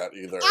Interstellar yet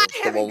either. I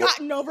haven't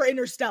gotten over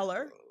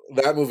Interstellar.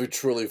 That movie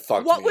truly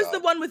fucked me up. What was the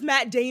one with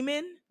Matt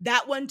Damon?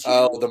 That one too?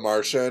 Oh, The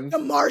Martian. The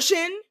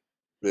Martian?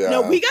 Yeah.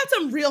 No, we got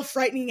some real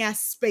frightening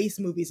ass space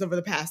movies over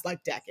the past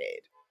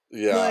decade.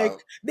 Yeah. Like,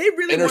 they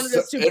really wanted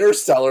us to...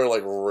 Interstellar,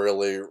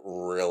 really,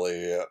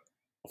 really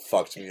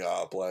fucked me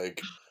up.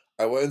 Like,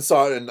 I went and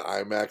saw it in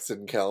IMAX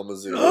in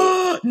Kalamazoo.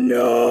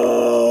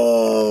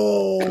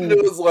 No! And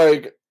it was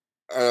like,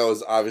 I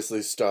was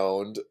obviously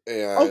stoned.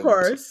 And of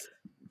course.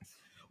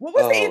 What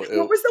was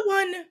the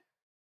one?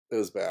 It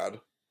was bad.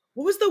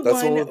 What was the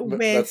one with...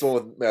 That's the one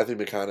with Matthew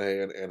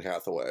McConaughey and Anne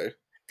Hathaway.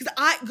 Because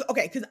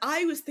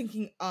I was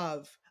thinking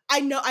of...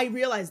 I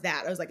realized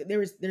that. I was like,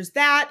 there's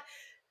that...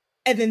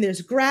 And then there's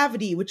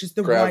Gravity, which is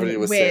the one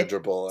with Sandra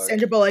Bullock.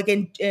 Sandra Bullock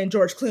and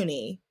George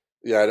Clooney.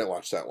 Yeah, I didn't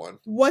watch that one.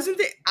 Wasn't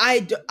it?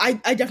 I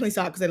definitely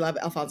saw it because I love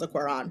Alfonso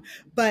Cuarón.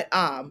 But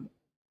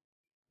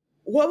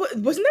wasn't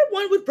there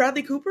one with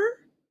Bradley Cooper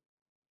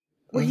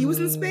where he was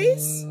in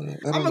space?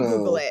 I'm gonna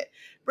Google it.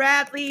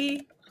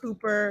 Bradley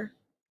Cooper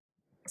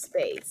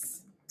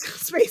space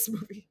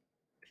movie.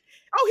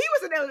 Oh,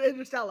 he was in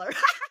Interstellar.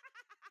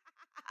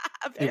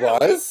 He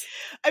was?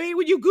 I mean,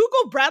 when you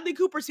Google Bradley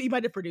Cooper, he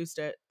might have produced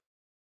it.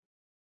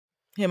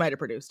 He might have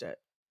produced it.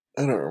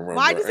 I don't remember.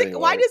 Why does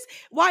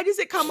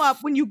it come up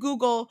when you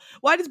Google?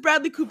 Why does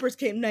Bradley Cooper's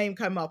name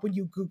come up when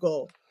you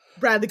Google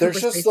Bradley Cooper?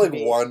 There's just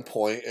one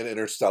point in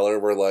Interstellar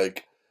where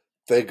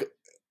they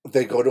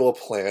go to a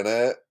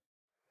planet,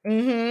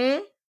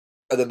 and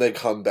then they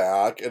come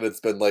back, and it's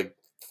been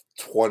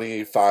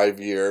 25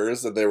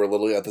 years, and they were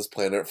literally at this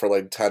planet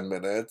for 10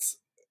 minutes,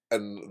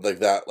 and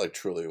that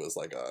truly was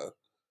the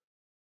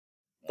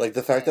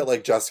fact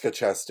that Jessica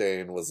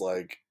Chastain was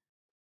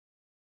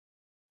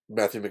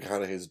Matthew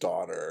McConaughey's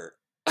daughter,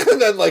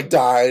 and then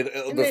died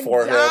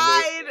before him.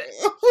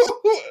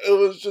 It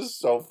was just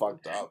so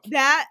fucked up.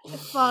 That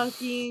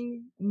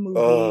fucking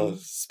movie.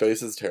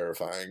 Space is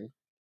terrifying.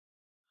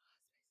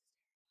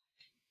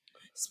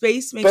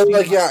 Space makes me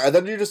and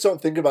then you just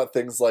don't think about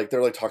things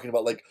they're talking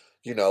about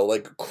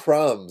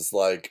crumbs,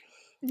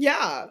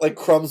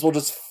 crumbs will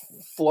just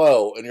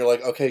flow, and you're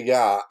like, okay,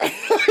 yeah.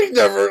 I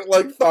never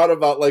thought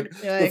about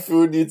the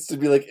food needs to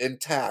be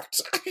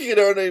intact. You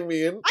know what I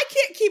mean? I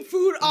can't keep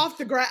food off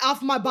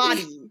my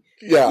body.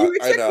 Yeah, you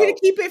expect me to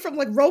keep it from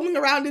roaming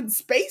around in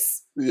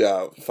space?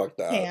 Yeah, fuck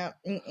that.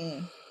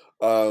 Can't.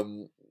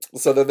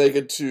 So then they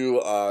get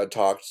to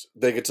talk.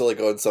 They get to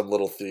go in some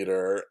little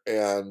theater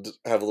and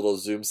have a little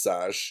Zoom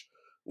sesh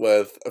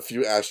with a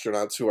few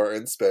astronauts who are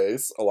in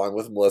space, along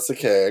with Melissa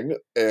King,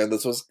 and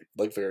this was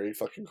very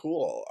fucking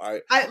cool.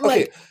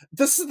 Okay,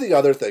 this is the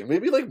other thing.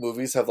 Maybe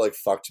movies have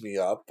fucked me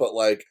up, but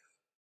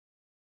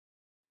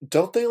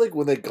don't they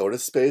when they go to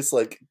space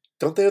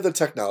don't they have the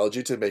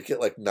technology to make it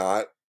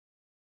not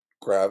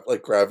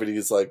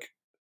gravity's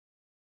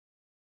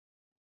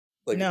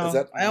no, is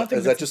that, I don't think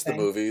is that just the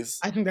movies?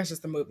 I think that's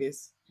just the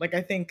movies.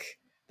 I think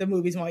the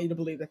movies want you to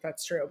believe that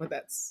that's true, but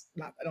that's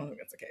not. I don't think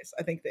that's the case.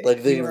 I think they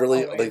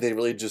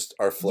really just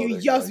are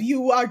floating.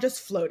 You are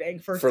just floating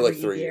for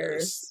 3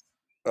 years.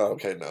 Oh,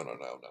 okay, no.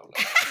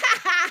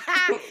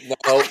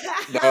 No.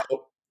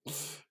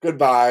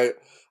 Goodbye.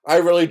 I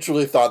really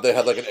truly thought they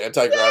had an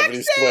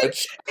anti-gravity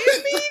switch.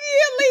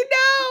 Immediately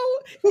no.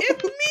 He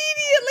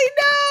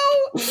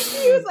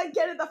was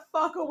get it the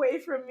fuck away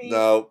from me.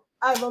 No.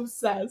 I'm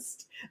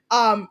obsessed.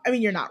 I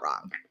mean, you're not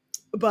wrong.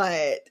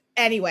 But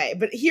anyway,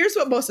 here's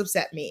what most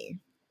upset me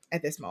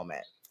at this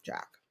moment,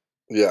 Jack.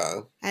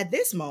 Yeah. At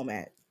this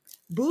moment,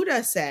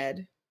 Buddha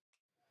said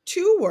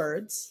 2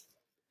 words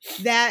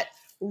that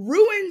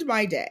ruined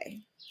my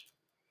day.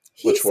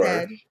 He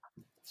said,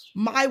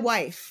 my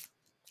wife.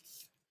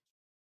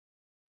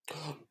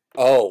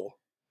 Oh.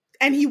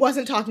 And he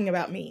wasn't talking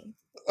about me.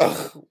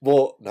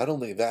 Well, not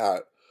only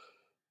that,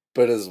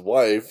 but his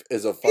wife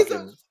is a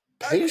fucking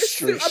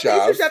pastry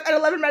chef at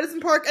 11 Madison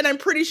Park, and I'm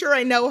pretty sure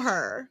I know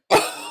her.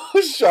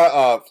 Shut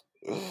up.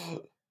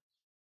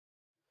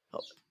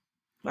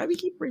 Why we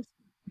keep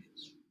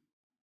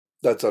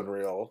That's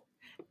unreal.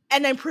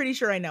 And I'm pretty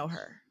sure I know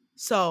her.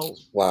 So.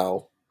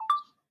 Wow.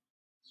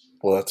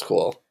 Well, that's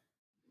cool.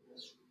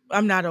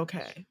 I'm not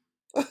okay.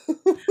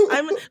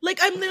 I'm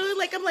literally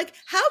like,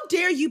 how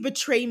dare you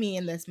betray me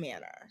in this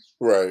manner?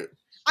 Right.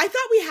 I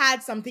thought we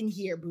had something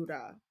here,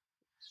 Buddha.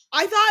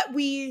 I thought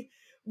we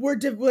were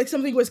like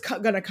something was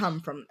gonna come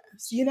from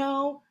this, you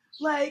know?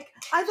 Like,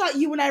 I thought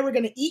you and I were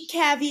gonna eat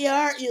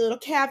caviar, eat a little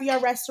caviar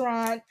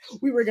restaurant.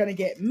 We were gonna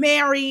get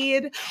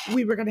married.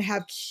 We were gonna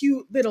have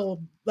cute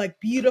little, like,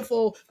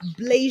 beautiful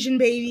Blasian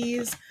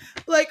babies.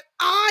 Like,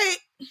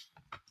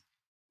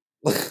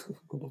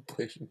 Little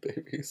Blasian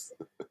babies.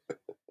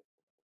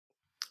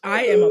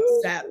 I am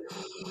upset.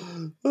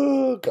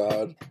 Oh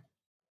God.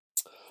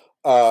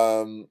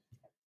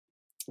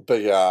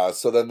 But yeah,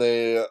 so then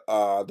they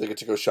get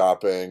to go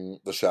shopping,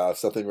 the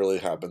chefs. Nothing really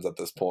happens at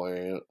this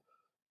point.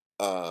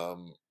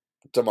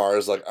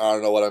 Damar's like, I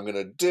don't know what I'm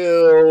gonna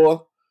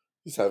do.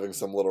 He's having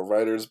some little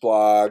writer's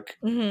block.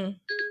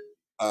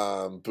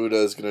 Mm-hmm. Buddha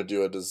is gonna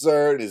do a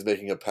dessert, and he's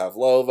making a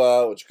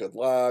pavlova, which good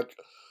luck.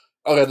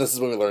 Okay, this is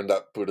when we learned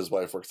that Buddha's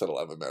wife works at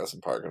 11 Madison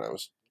Park, and I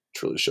was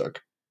truly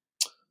shook.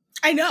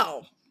 I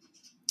know.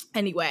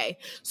 Anyway,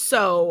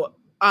 so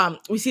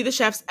we see the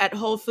chefs at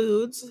Whole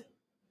Foods,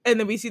 and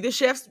then we see the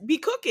chefs be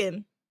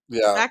cooking.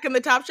 Yeah. Back in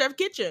the Top Chef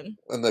kitchen.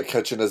 And the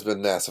kitchen has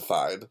been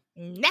nassified.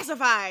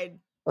 Nassified.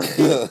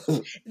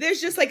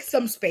 There's just like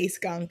some space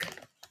gunk.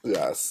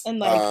 Yes. And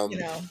like, you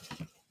know.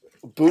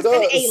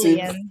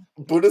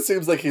 Buddha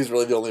seems like he's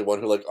really the only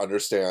one who like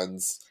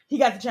understands. He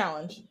got the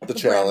challenge. The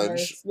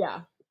challenge.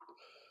 Yeah.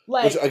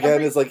 Like, which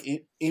again is like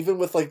even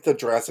with like the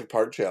Jurassic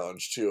Park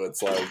challenge too,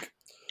 it's like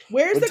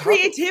where's the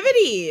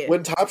creativity?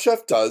 When Top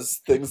Chef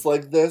does things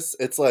like this,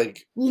 it's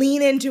like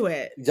lean into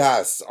it.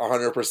 Yes,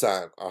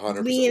 100%,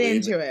 100%. Lean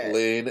into it.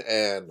 Lean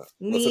in.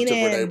 Lean Listen to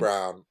Brene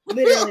Brown.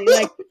 Literally,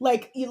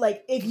 like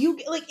if you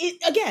like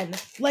it again,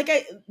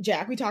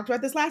 Jack, we talked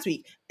about this last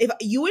week. If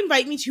you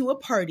invite me to a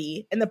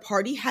party and the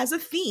party has a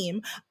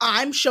theme,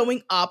 I'm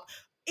showing up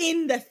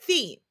in the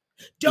theme.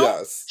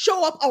 Don't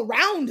show up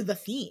around the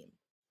theme.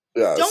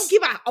 Yes. Don't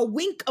give a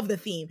wink of the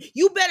theme.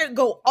 You better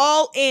go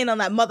all in on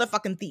that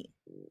motherfucking theme.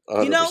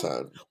 100%. You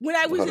know, when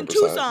I was 100%. In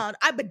Tucson,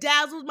 I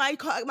bedazzled my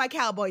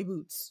cowboy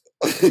boots.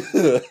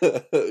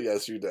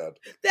 Yes, you did.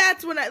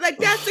 That's when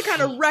that's the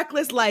kind of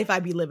reckless life I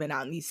be living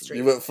out in these streets.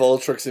 You went full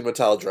Trixie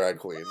Mattel drag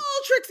queen.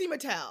 Full Trixie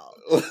Mattel.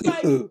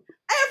 Like,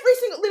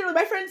 literally,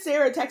 my friend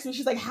Sarah texted me.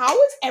 She's like, "How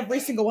is every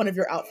single one of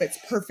your outfits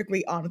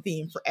perfectly on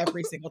theme for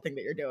every single thing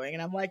that you're doing?"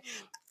 And I'm like,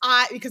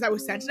 because I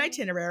was sent an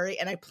itinerary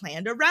and I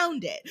planned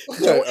around it.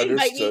 Don't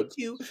invite me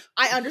to.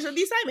 I understood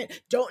the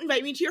assignment. Don't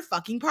invite me to your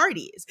fucking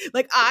parties.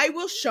 Like, I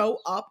will show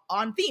up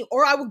on theme,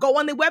 or I will go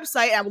on the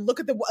website and I will look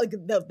at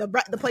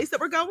the place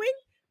that we're going.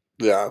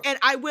 Yeah, and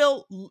I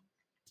will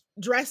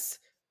dress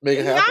make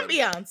it happen.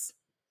 Ambiance.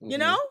 You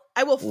know,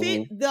 I will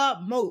fit the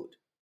mode.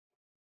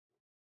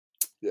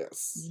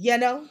 Yes. You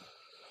know?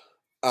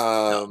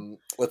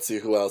 Let's see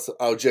who else.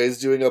 Oh, Jay's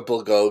doing a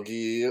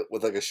bulgogi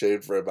with like a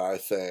shaved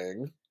ribeye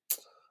thing.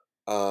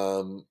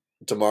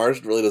 Damar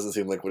really doesn't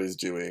seem like what he's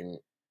doing.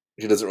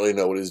 He doesn't really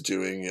know what he's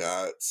doing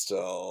yet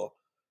still.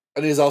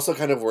 And he's also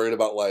kind of worried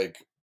about like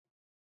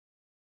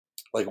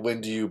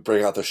when do you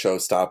bring out the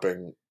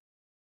show-stopping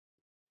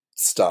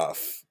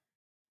stuff?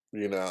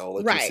 You know,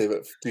 like right.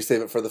 do you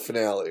save it for the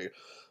finale?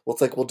 Well,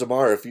 it's like, well,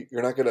 Damar, if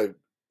you're not gonna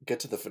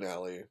get to the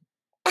finale,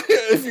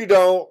 if you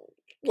don't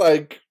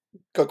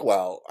cook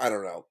well, I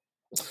don't know.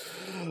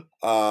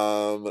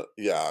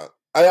 Yeah.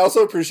 I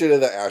also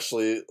appreciated that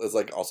Ashley is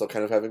like also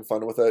kind of having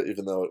fun with it,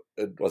 even though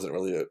it wasn't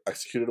really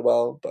executed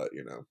well, but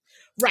you know.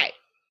 Right.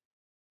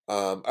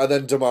 And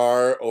then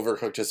Damar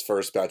overcooked his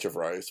first batch of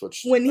rice,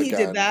 which when he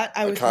did that,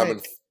 I was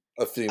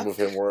a theme with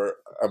him where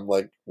I'm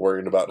like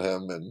worried about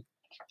him. And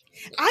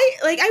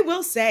I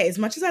will say, as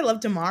much as I love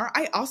Damar,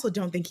 I also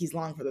don't think he's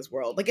long for this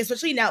world. Like,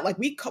 especially now, like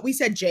we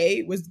said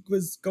Jay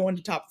was going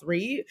to top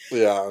 3.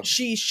 Yeah.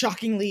 She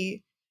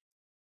shockingly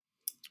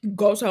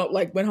goes out,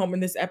 went home in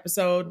this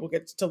episode. We'll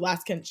get to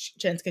Last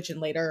Chance Kitchen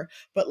later,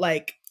 but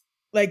like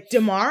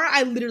Damar,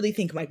 I literally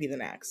think might be the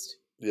next.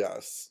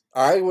 Yes,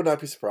 I would not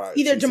be surprised.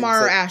 Either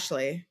Damar or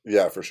Ashley.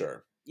 Yeah, for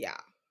sure. Yeah.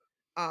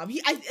 I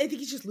think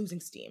he's just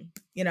losing steam.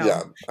 You know,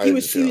 yeah,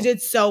 he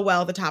did so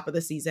well at the top of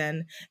the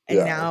season, and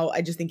now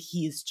I just think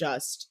he's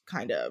just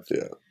kind of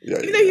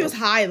even though he was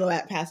high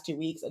the past 2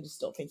 weeks, I just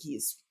still think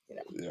he's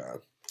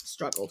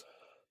struggled.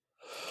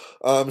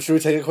 Should we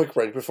take a quick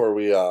break before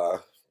we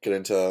get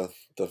into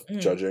the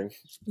judging?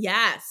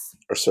 Yes.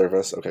 Or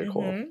service? Okay,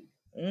 cool.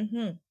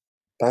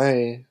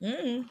 Bye.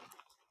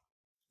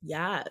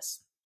 Yes.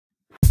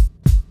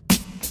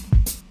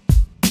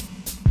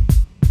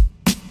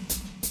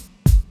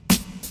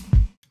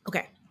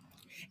 Okay.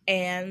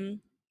 And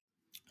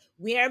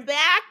we are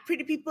back,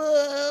 pretty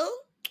people.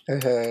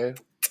 Hey.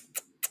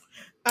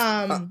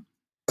 Where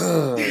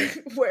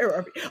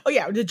are we? Oh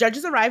yeah, the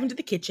judges arrive into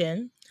the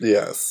kitchen.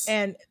 Yes.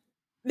 And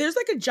there's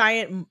a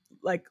giant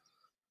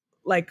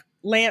land,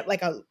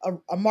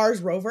 a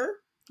Mars rover.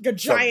 Like a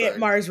giant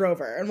Mars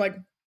rover. I'm like,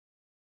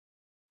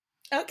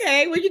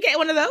 Okay, where'd you get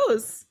one of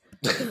those?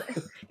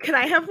 Can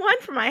I have one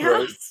for my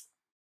house?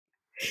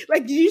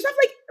 Like, do you just have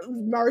like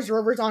Mars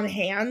rovers on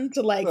hand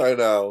to like? I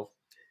know.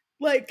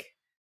 Like,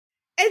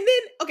 and then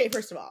okay,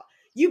 first of all,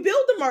 you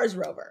build the Mars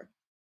rover,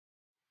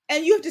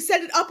 and you have to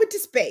set it up into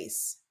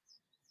space,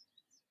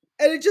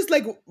 and it just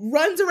like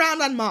runs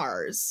around on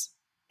Mars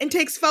and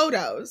takes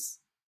photos,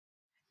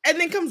 and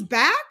then comes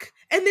back,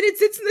 and then it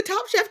sits in the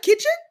Top Chef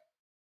kitchen.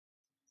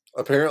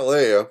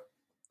 Apparently.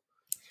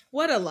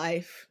 What a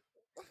life.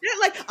 Yeah,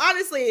 like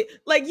honestly,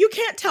 like you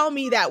can't tell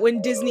me that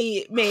when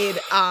Disney made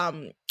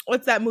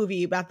what's that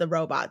movie about the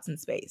robots in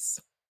space?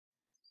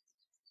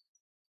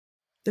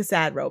 The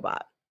sad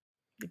robot.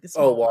 Like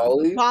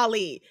WALL-E?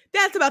 WALL-E.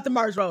 That's about the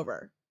Mars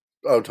rover.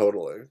 Oh,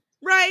 totally.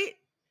 Right?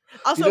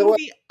 Also, a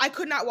movie I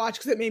could not watch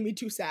because it made me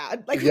too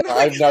sad. Like, yeah,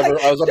 I was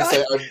about to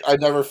say, I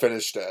never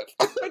finished it.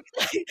 like,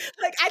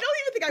 I don't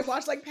even think I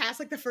watched like past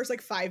like the first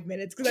like 5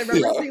 minutes because I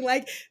remember being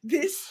like,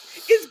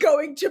 this is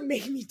going to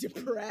make me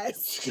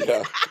depressed.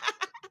 Yeah.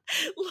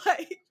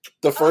 Like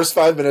the first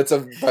 5 minutes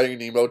of Finding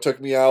Nemo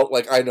took me out.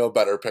 Like, I know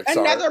better, Pixar.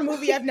 Another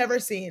movie I've never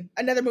seen.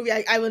 Another movie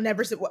I will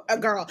never see. A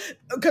girl.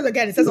 Because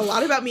again, it says a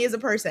lot about me as a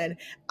person.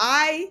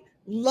 I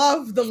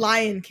love The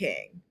Lion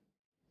King,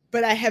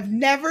 but I have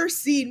never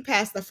seen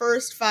past the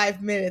first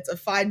 5 minutes of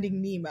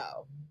Finding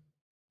Nemo.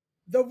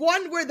 The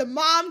one where the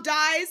mom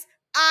dies,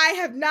 I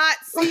have not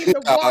seen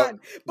the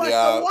one. But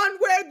the one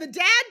where the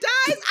dad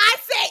dies, I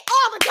say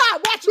all the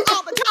time. Watch it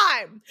all the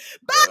time.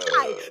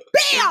 Bye.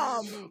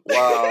 Bam.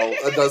 Wow.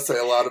 That does say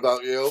a lot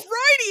about you.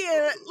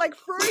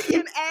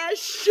 Freudian ass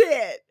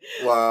shit.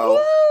 Wow.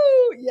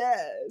 Woo,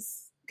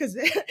 yes. Because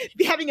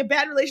having a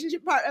bad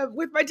relationship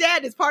with my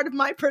dad is part of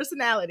my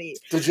personality.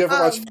 Did you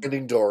ever watch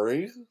Finding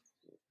Dory?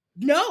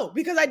 No,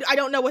 because I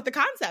don't know what the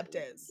concept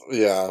is.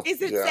 Yeah.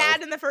 Is it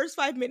sad in the first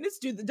 5 minutes?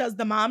 Does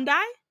the mom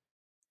die?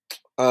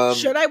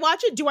 Should I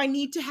watch it? Do I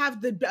need to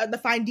have the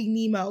Finding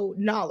Nemo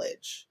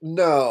knowledge?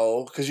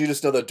 No, because you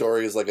just know that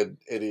Dory is like an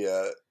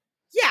idiot.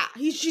 Yeah,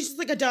 she's just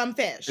like a dumb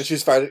fish. And she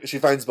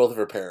finds both of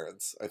her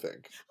parents, I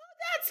think. Oh,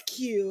 that's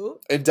cute.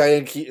 And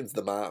Diane Keaton's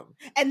the mom.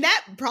 And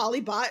that probably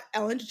bought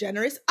Ellen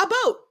DeGeneres a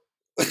boat.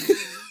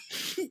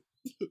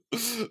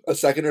 A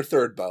second or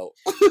third boat.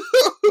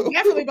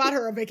 Definitely bought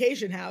her a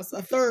vacation house,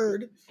 a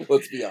third.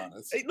 Let's be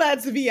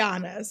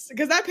honest.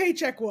 Because that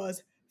paycheck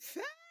was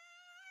fat.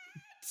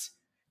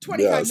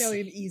 25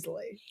 million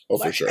easily. Oh,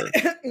 for sure.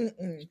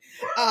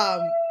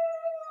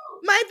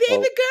 My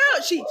baby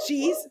girl.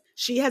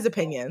 She has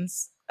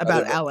opinions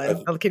about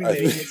Ellen. I'm kidding.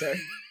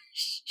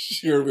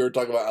 We were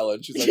talking about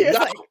Ellen. She's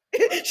like,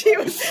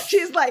 no.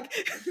 She's like,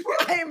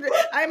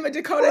 I'm a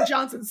Dakota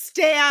Johnson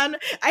stan.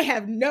 I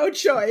have no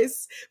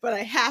choice, but I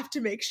have to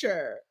make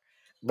sure.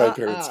 My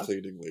parents'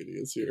 cleaning lady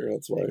is here.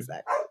 That's why.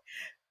 Exactly.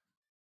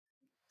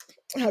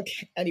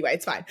 Okay. Anyway,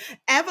 it's fine.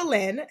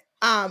 Evelyn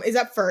is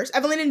up first.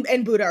 Evelyn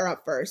and Buddha are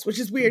up first, which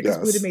is weird because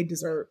Buddha made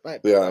dessert.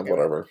 But yeah,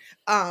 whatever.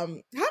 I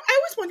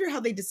always wonder how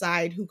they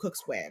decide who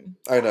cooks when.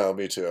 I know,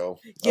 me too.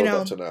 I would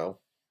love to know.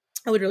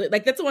 I would really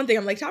like. That's the one thing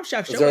I'm like, Top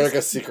Chef. Is there like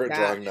a secret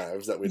drawing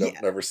knives that we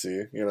don't never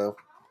see? You know,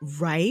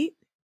 right?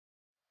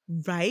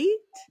 I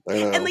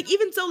know. And like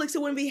even so, like so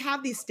when we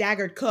have these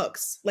staggered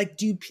cooks, like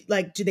do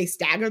they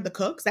stagger the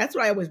cooks? That's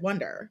what I always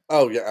wonder.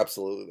 Oh yeah,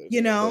 absolutely. They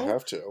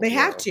have to. They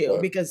have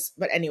to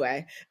but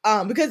anyway,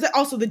 because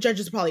also the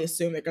judges probably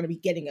assume they're going to be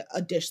getting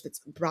a dish that's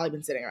probably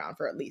been sitting around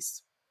for at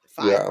least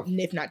 5,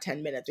 if not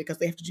 10 minutes, because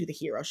they have to do the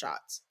hero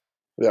shots.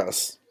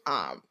 Yes.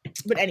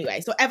 But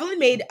anyway, so Evelyn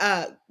made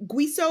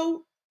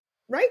guiso,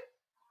 right?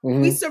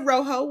 Mm-hmm. Guiso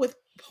rojo with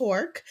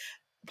pork,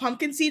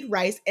 pumpkin seed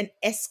rice, and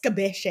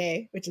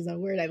escabeche, which is a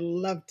word I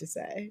love to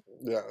say.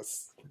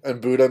 Yes. And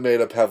Buddha made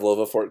a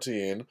pavlova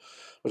 14,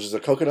 which is a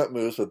coconut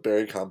mousse with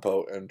berry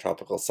compote and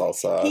tropical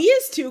salsa. He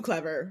is too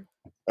clever.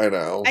 I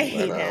know. I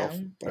hate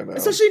him. I know.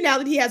 Especially now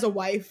that he has a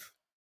wife.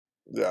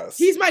 Yes.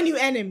 He's my new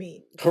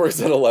enemy. Corey's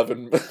at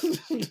 11.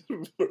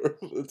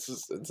 It's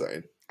just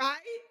insane. I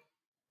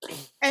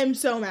am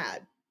so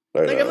mad.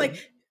 I'm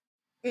like,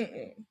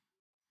 I'm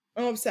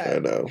upset. I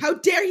know. How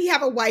dare he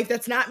have a wife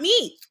that's not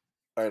me?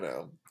 I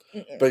know.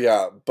 But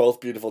yeah,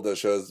 both beautiful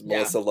dishes.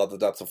 Melissa loved the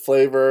depths of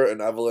flavor,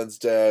 and Evelyn's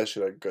dish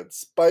had good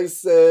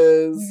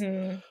spices.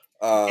 Mm-hmm.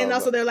 And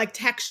also they're like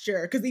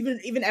texture, because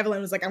even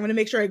Evelyn was like, I'm going to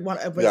make sure I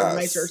want a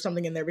rice or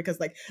something in there, because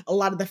like a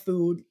lot of the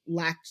food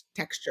lacked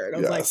texture. And I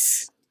was like,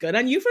 good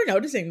on you for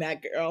noticing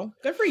that, girl.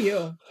 Good for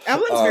you.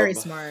 Evelyn's very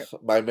smart.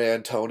 My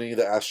man Tony,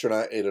 the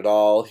astronaut, ate it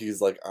all.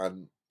 He's like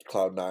on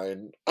cloud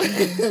 9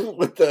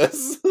 with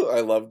this.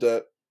 I loved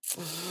it.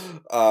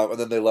 And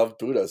then they loved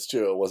Buddha's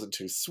too. It wasn't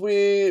too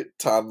sweet.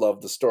 Tom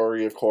loved the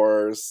story, of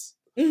course.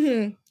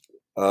 Mm-hmm.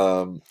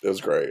 It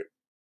was great.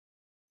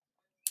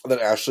 And then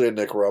Ashley and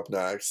Nick were up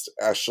next.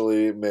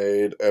 Ashley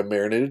made a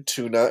marinated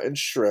tuna and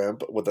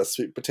shrimp with a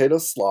sweet potato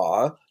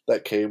slaw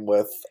that came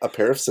with a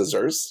pair of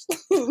scissors.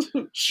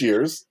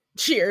 Shears.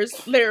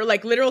 They're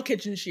like literal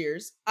kitchen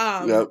shears.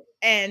 Yep.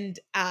 And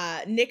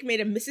Nick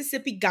made a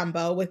Mississippi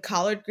gumbo with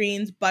collard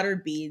greens, butter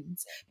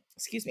beans,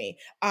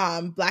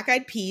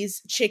 black-eyed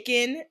peas,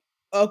 chicken,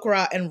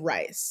 okra, and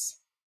rice.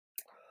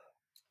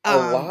 a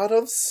lot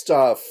of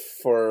stuff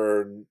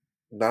for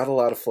not a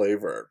lot of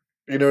flavor.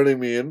 You know what I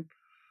mean?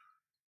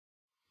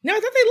 No, I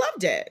thought they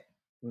loved it.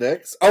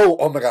 Nick's?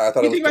 Oh my god! I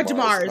thought it was about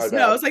Damar's.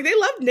 No, it's like they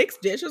loved Nick's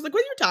dish. I was like,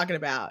 "What are you talking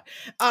about?"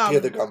 Yeah,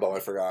 the gumbo. I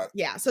forgot.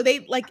 Yeah, so they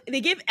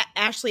give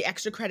Ashley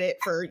extra credit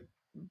for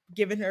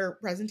giving her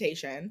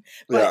presentation,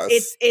 but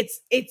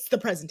it's the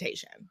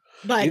presentation.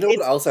 But you know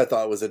what else I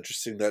thought was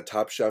interesting? That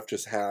Top Chef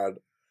just had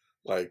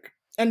like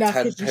enough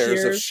 10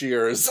 pairs of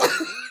shears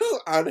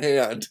on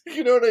hand.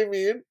 You know what I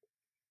mean?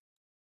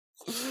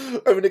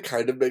 I mean, it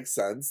kind of makes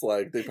sense.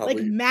 Like they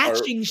probably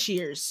matching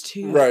shears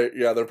too, right?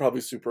 Yeah, they're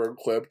probably super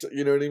equipped.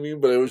 You know what I mean?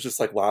 But it was just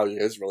like, wow, you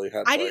guys really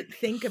had. I didn't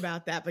think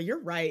about that, but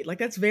you're right. Like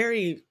that's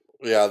very.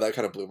 Yeah, that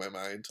kind of blew my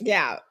mind.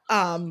 Yeah.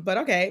 But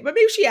okay. But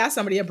maybe she asked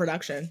somebody in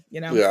production.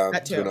 You know. Yeah.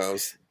 That too. Who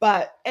knows?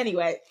 But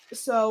anyway,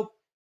 so.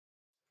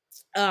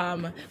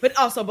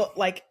 But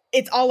like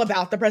it's all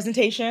about the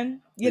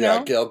presentation. You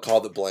know. Gail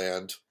called it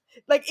bland.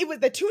 Like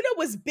the tuna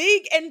was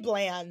big and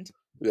bland.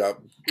 Yeah.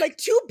 Like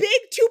too big,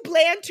 too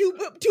bland, too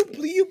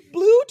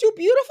blue, too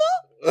beautiful.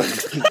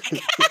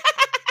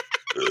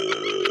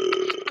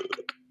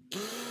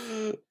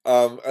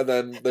 And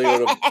then they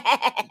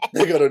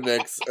go to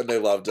Nick's and they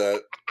loved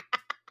it.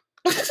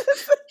 That's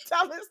the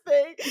dumbest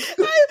thing.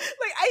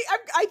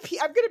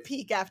 I'm gonna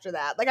peak after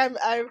that. Like I'm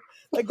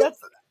like that's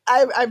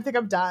I think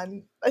I'm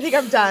done. I think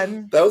I'm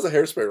done. That was a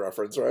Hairspray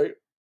reference, right?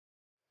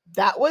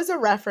 That was a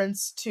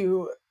reference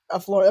to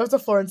that was a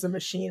Florence and the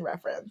Machine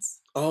reference.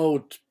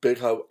 Oh, big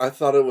how I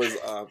thought it was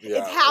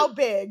It's how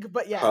big,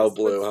 but yeah. How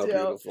blue, how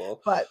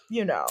beautiful. But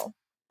you know.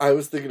 I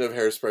was thinking of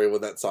Hairspray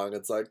with that song.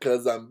 It's like,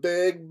 'cause I'm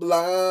big,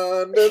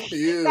 blonde, and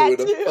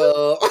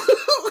beautiful.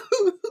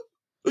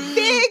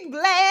 Big,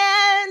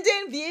 bland,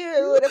 and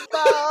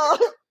beautiful.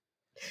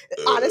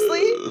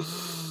 Honestly,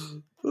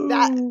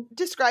 that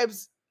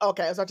describes.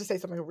 Okay, I was about to say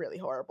something really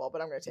horrible,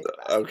 but I'm going to take it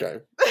back. Okay.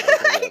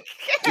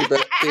 Keep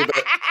it.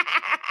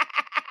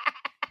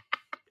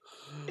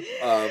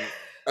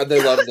 And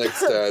they love Nick's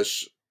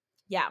dish.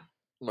 Yeah.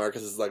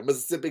 Marcus is like,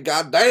 Mississippi,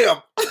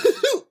 goddamn.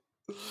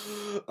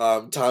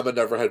 Tom had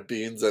never had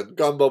beans and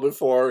gumbo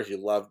before. He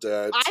loved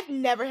it. I've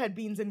never had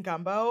beans and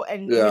gumbo,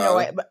 and you know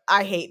what? But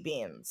I hate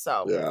beans,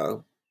 so yeah.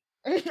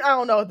 I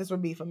don't know what this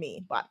would be for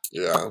me, but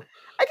yeah,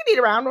 I can eat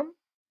around them.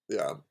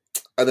 Yeah,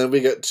 and then we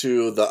get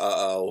to the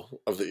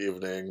of the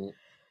evening.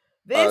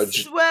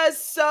 This was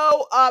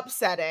so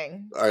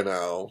upsetting. I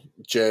know.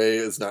 Jay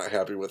is not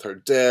happy with her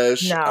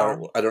dish.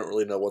 No. I don't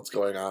really know what's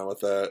going on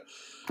with it.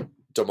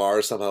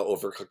 Damar somehow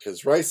overcooked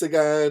his rice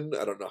again.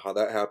 I don't know how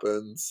that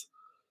happens.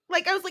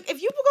 Like, I was like,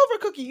 if you over a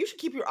cookie, you should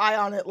keep your eye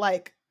on it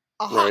like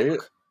a hawk. Right?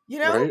 You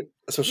know? Right?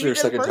 Especially your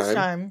second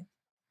time.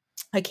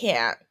 I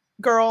can't.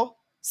 Girl.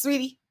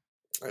 Sweetie.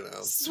 I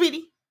know.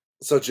 Sweetie.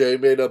 So Jay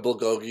made a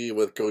bulgogi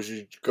with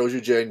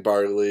gochujang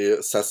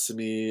barley,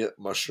 sesame,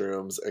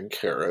 mushrooms, and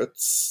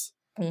carrots.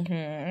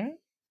 Mm-hmm.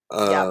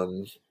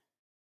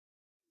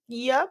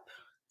 Yep.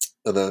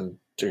 And then,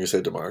 did you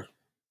say Damar?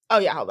 Oh,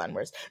 yeah, hold on.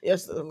 Look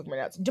at my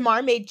notes.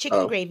 Damar made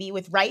chicken gravy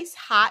with rice,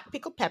 hot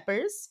pickled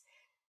peppers.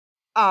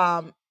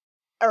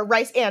 Or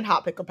rice and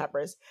hot pickled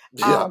peppers.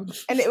 And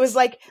it was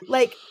like,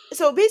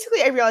 so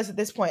basically I realized at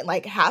this point,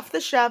 like half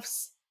the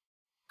chefs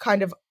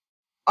kind of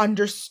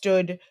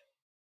understood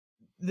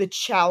the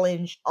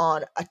challenge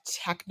on a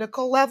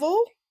technical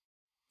level.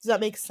 Does that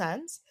make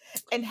sense?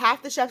 And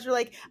half the chefs were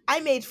like,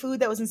 I made food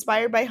that was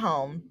inspired by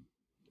home.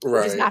 Right.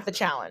 Which is not the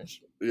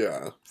challenge.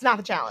 Yeah. It's not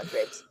the challenge,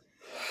 babes.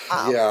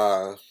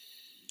 Yeah.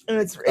 And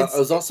it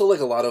was also like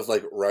a lot of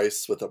like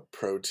rice with a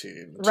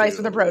protein. Rice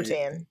with a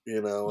protein.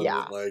 You know?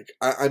 Yeah. And like,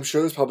 I'm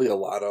sure there's probably a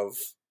lot of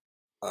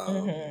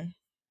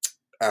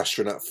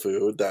astronaut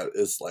food that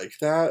is like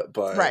that,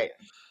 but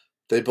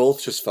they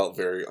both just felt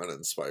very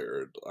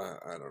uninspired.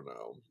 I don't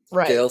know.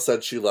 Right. Gail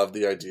said she loved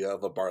the idea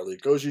of a barley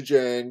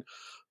gochujang,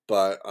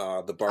 but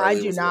the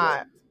barley was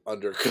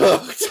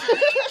undercooked.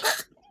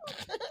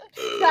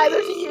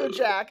 Neither do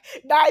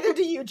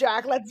you,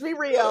 Jack. Let's be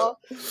real.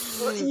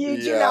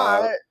 You do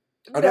not.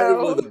 I'm not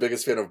really the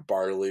biggest fan of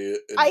barley.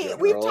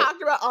 We've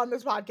talked about on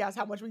this podcast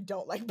how much we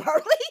don't like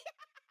barley.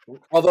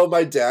 Although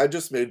my dad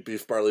just made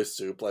beef barley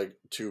soup like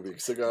 2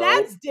 weeks ago.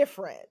 That's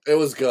different. It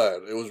was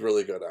good. It was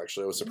really good,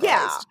 actually. I was surprised.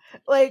 Yeah,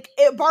 like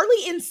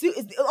barley in soup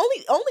is the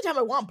only time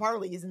I want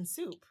barley is in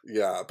soup.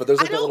 Yeah, but there's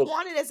like I don't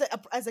want it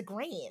as a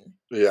grain.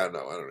 Yeah,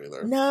 no, I don't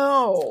either.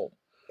 No,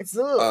 it's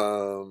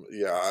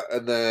yeah,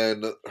 and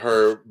then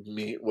her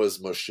meat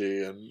was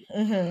mushy,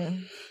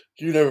 and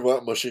you never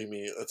want mushy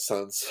meat. That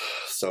sounds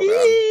so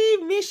bad.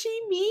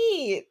 Mushy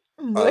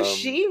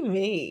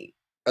meat.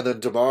 And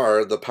then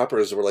Damar, the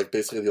peppers were like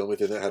basically the only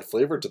thing that had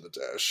flavor to the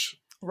dish.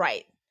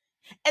 Right.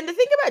 And the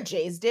thing about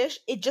Jay's dish,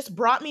 it just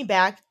brought me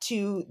back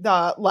to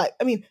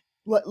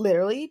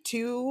literally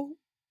to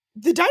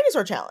the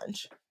dinosaur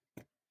challenge.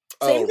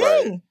 Same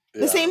thing.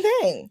 Yeah. The same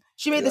thing.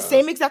 She made the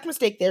same exact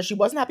mistake there. She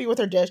wasn't happy with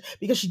her dish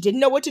because she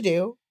didn't know what to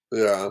do.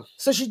 Yeah.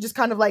 So she just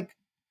kind of like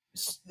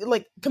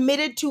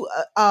committed to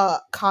a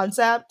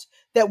concept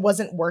that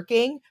wasn't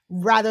working,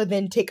 rather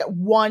than take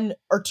 1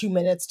 or 2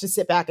 minutes to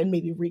sit back and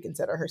maybe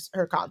reconsider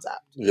her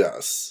concept.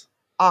 Yes.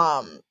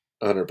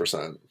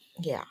 100%.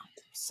 Yeah.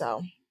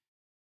 So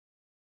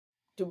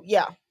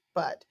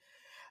but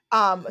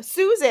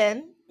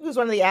Susan, who's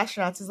one of the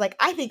astronauts, is like,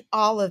 I think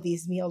all of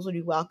these meals would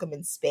be welcome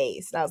in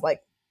space. And I was like,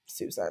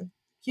 Susan,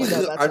 you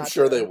know that's I'm not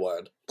sure true. they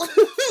would.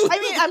 I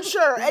mean, I'm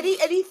sure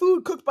any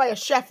food cooked by a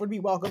chef would be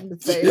welcome in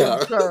space. Yeah.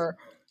 I'm sure.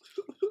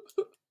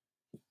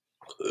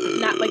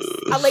 Not like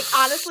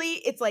honestly,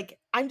 it's like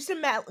I'm just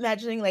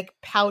imagining like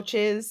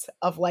pouches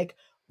of like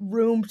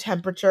room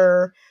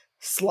temperature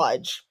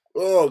sludge.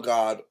 Oh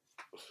God,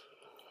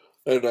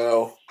 I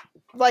know.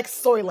 Like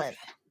Soylent.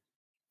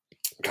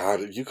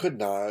 God, you could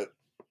not.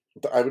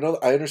 I know.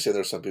 I understand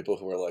there's some people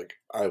who are like,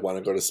 I want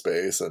to go to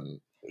space, and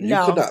you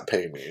could not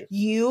pay me.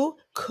 You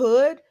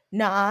could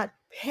not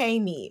pay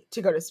me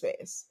to go to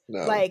space.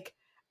 No. Like,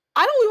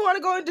 I don't even want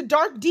to go into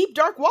deep,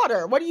 dark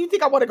water. What do you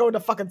think I want to go into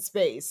fucking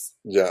space?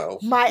 Yeah.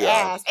 My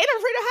ass. And I'm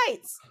afraid of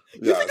heights.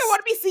 You think I want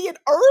to be seeing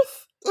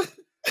Earth?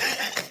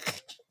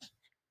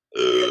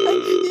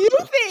 You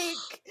think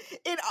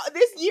in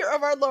this year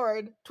of our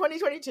Lord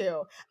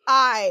 2022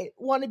 I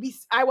want to be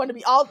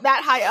all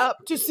that high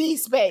up to see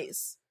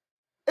space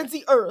and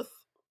see Earth?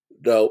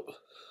 Nope.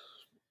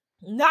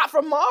 Not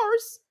from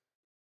Mars.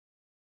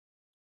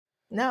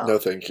 No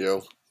thank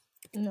you.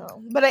 No,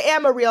 but I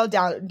am a real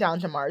down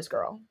to Mars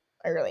girl.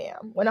 I really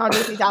am. When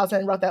Andre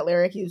 3000 wrote that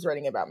lyric, he was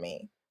writing about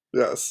me.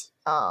 Yes.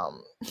 Anyway.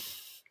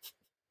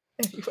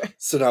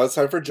 So now it's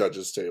time for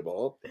Judges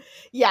Table.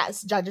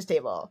 Yes, Judges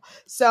Table.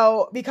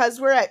 So because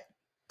we're at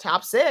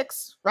top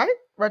 6, right?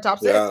 We're at top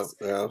 6.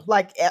 Yeah.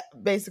 Like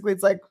basically,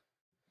 it's like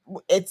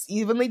it's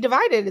evenly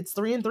divided. It's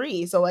 3 and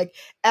 3. So like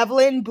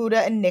Evelyn, Buddha,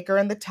 and Nick are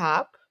in the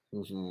top.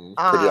 Mm-hmm.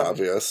 Pretty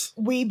obvious.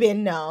 We've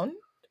been known.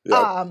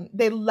 Yep.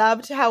 They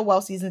loved how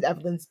well seasoned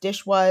Evelyn's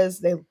dish was.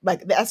 They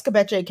like the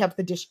escabeche kept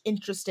the dish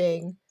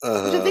interesting,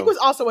 which I think was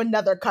also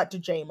another cut to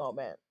Jay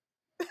moment.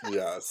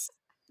 Yes.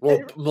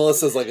 Well,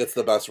 Melissa's like, it's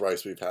the best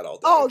rice we've had all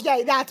day. Oh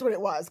yeah, that's what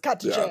it was. Cut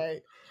to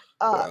Jay.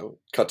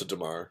 Cut to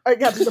Damar.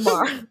 Cut to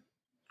Damar.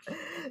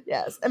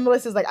 Yes, and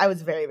Melissa's like, I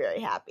was very, very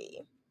happy.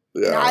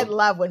 Yeah, and I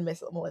love when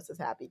Melissa's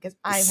happy because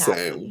I'm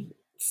happy.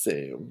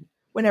 Same.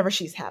 Whenever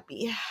she's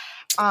happy.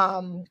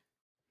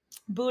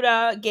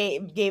 Buddha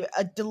gave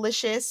a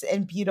delicious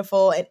and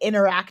beautiful and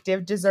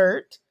interactive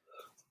dessert.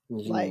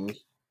 Mm-hmm.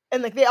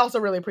 Like they also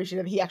really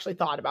appreciated that he actually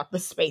thought about the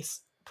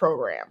space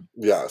program.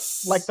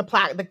 Yes. Like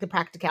the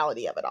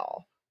practicality of it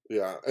all.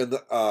 Yeah. And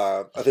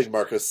I think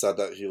Marcus said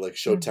that he like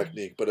showed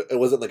technique, but it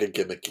wasn't like a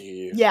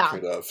gimmicky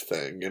kind of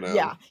thing, you know?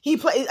 Yeah.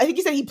 I think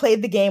he said he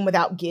played the game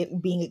without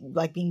being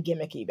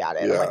gimmicky about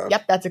it. Yeah. I'm like,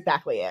 yep, that's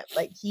exactly it.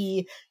 Like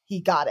he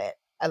got it.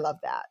 I love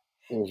that.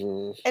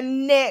 Mm-hmm.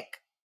 And Nick,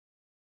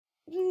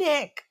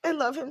 I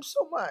love him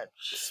so much.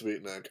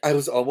 Sweet Nick. I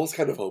was almost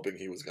kind of hoping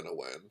he was going to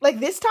win. Like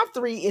this top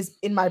 3 is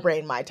in my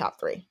brain, my top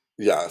 3.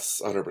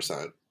 Yes,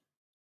 100%.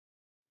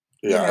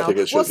 Yeah, you know? I think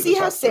it should we'll be see the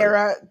how top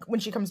Sarah,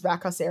 when she comes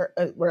back, how Sarah,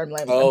 where I'm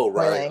like,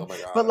 right. Oh my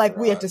God. But like,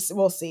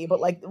 we'll see.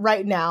 But like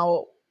right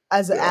now,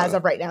 as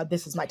of right now,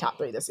 this is my top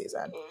 3 this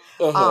season.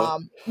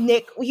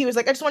 Nick, he was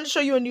like, I just wanted to show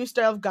you a new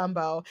style of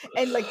gumbo.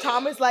 And like,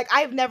 Tom is like,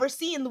 I've never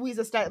seen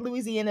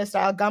Louisiana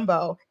style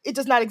gumbo. It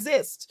does not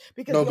exist.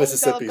 Because no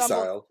Mississippi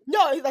style.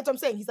 No, that's what I'm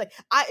saying. He's like,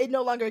 it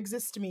no longer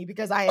exists to me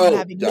because I am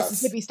having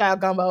Mississippi style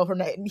gumbo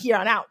from here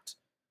on out.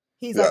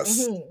 He's like,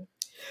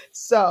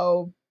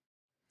 So,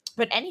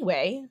 but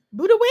anyway,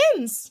 Buddha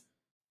wins.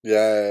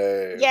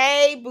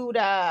 Yay,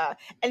 Buddha.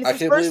 And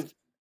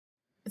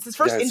it's his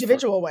first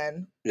individual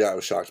win. Yeah, I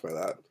was shocked by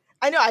that.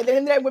 I know. And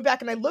then I went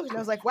back and I looked and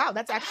I was like, wow,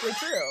 that's actually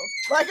true.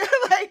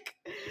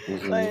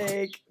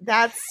 Like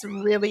that's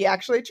really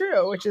actually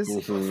true, which is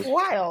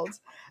wild.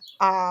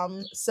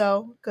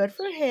 So good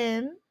for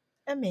him.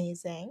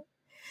 Amazing.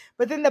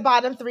 But then the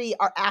bottom 3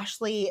 are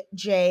Ashley,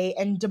 Jay,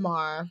 and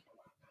Damar.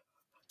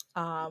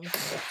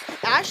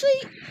 Ashley,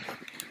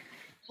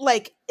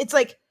 like, it's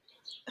like,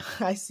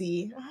 I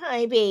see.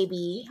 Hi,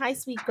 baby. Hi,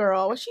 sweet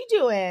girl. What's she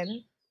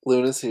doing?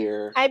 Luna's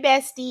here. Hi,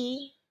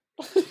 bestie.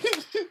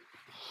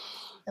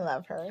 I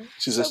love her.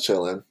 She's just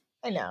chilling.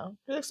 I know.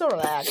 She looks so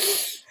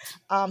relaxed.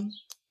 I'm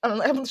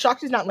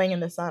shocked she's not laying in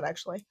the sun,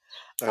 actually.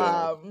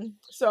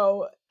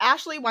 So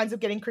Ashley winds up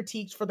getting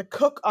critiqued for the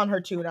cook on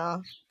her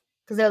tuna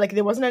because they're like,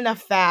 there wasn't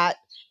enough fat.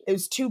 It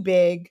was too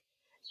big.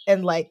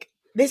 And like,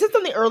 they said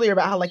something earlier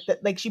about how like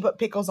she put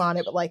pickles on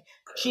it, but like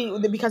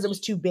because it was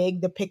too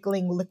big, the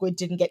pickling liquid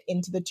didn't get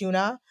into the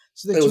tuna.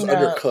 So the tuna was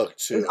undercooked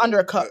too. It was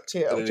undercooked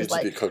too. It needs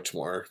to be cooked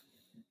more.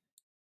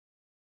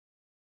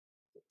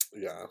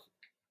 Yeah,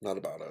 not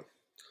about it.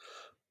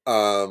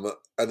 And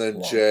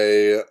then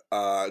Jay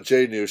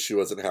knew she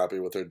wasn't happy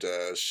with her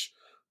dish.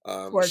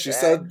 She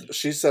said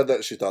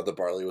that she thought the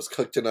barley was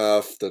cooked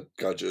enough. The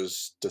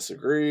judges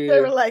disagreed.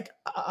 They were like,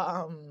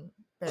 Pam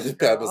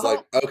was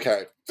like,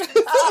 okay.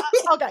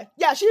 Okay.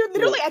 Yeah, she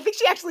literally, I think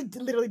she actually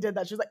literally did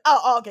that. She was like,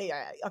 oh okay,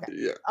 yeah, okay.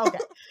 Yeah. Okay.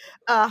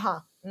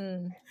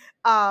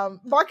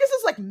 Marcus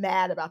is like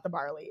mad about the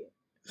barley.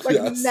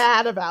 Like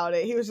mad about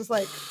it. He was just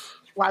like,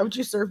 why would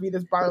you serve me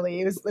this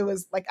barley? It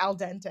was like al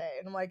dente.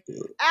 And I'm like,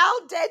 al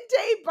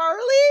dente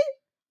barley?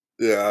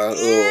 Yeah.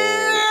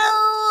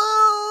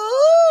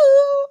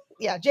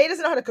 Yeah, Jay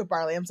doesn't know how to cook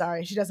barley. I'm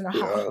sorry. She doesn't know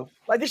how.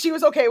 Like, if she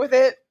was okay with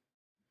it,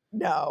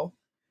 no.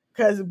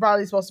 Because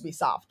barley's supposed to be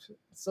soft.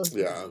 So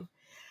squeezy.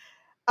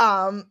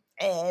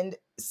 And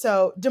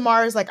so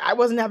Damar is like, I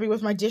wasn't happy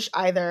with my dish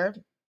either.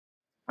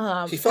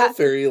 He felt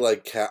very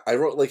like I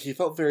wrote like he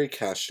felt very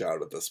cashed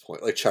out at this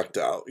point, like checked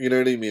out. You know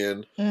what I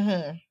mean?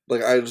 Mm-hmm.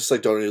 Like I just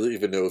like don't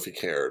even know if he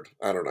cared.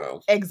 I don't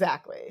know.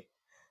 Exactly.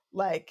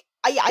 Like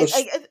I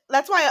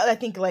that's why I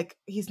think like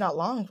he's not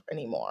long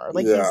anymore.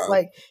 Like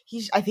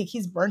I think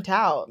he's burnt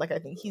out. Like I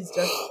think he's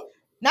just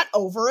not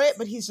over it,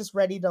 but he's just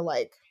ready to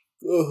like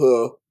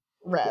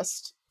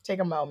rest, take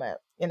a moment.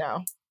 You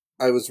know.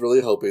 I was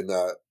really hoping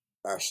that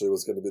Ashley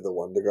was going to be the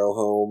one to go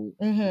home,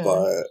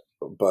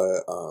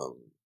 but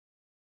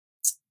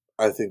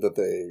I think that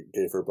they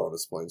gave her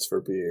bonus points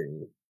for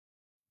being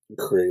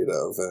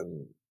creative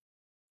and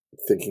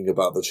thinking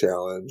about the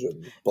challenge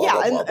and blah,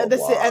 blah, blah,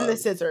 blah. And the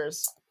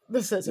scissors.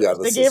 The scissors. Yeah,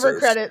 they gave her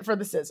credit for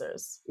the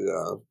scissors.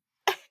 Yeah.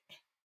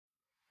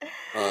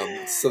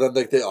 So then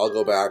like they all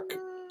go back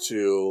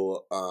to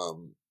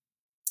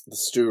the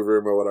stew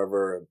room or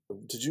whatever.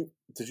 Did you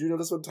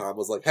notice when Tom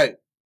was like, "Hey,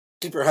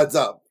 keep your heads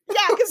up"?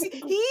 Yeah, because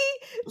he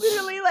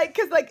literally like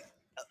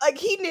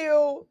he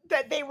knew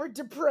that they were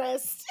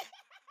depressed.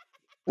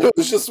 It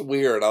was just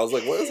weird. I was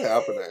like, what is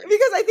happening?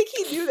 Because I think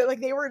he knew that like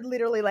they were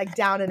literally like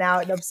down and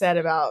out and upset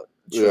about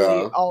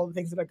truly all the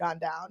things that have gone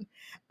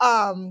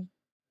down.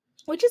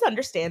 Which is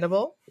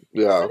understandable.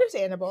 Yeah. It's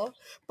understandable.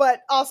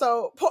 But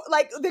also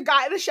like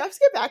the chefs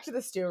get back to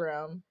the stew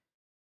room.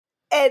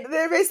 And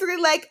they're basically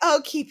like,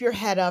 "Oh, keep your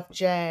head up,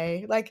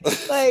 Jay." Like,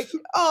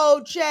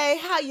 "Oh, Jay,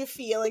 how you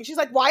feeling?" She's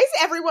like, "Why is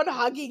everyone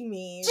hugging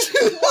me?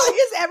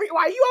 Why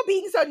are you all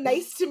being so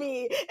nice to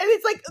me?" And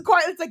it's like,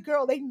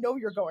 girl, they know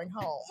you're going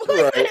home.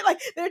 Right.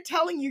 Like they're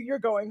telling you you're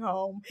going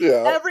home.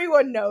 Yeah.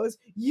 Everyone knows.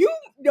 You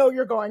know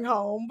you're going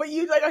home, but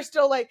you like are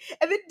still like.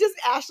 And then does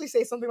Ashley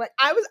say something like,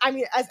 as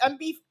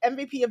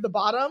MVP of the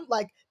bottom,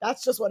 like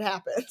that's just what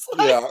happens.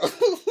 Like, yeah.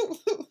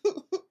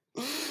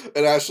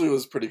 And Ashley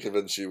was pretty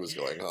convinced she was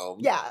going home.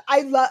 Yeah,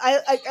 I love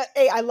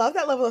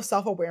that level of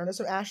self-awareness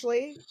from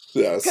Ashley.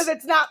 Yes, because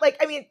it's not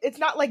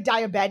like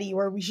Diabetes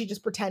where she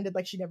just pretended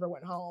like she never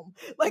went home.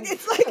 Like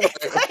it's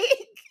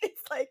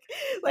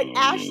like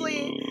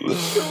Ashley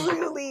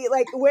truly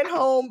like went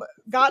home,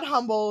 got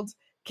humbled,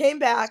 came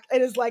back,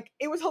 and is like,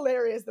 it was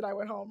hilarious that I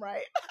went home,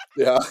 right?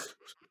 Yeah.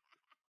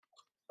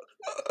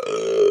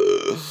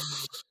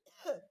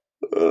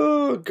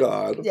 Oh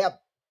God.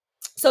 Yep.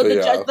 So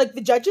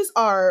the judges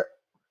are.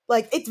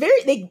 Like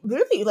they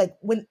literally like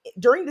when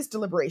during this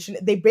deliberation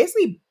they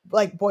basically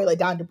like boil it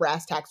down to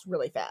brass tacks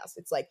really fast.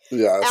 It's like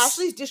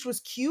Ashley's dish was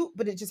cute,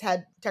 but it just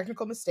had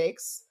technical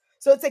mistakes.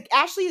 So it's like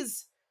Ashley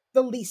is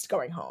the least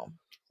going home.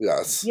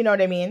 Yes, you know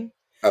what I mean.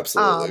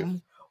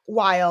 Absolutely.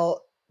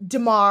 While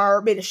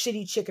Damar made a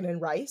shitty chicken and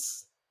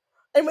rice,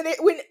 and when I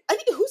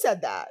think who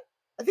said that?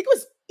 I think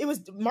it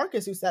was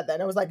Marcus who said that.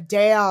 And I was like,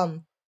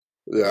 damn.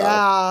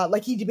 Yeah,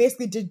 like he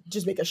basically did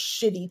just make a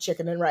shitty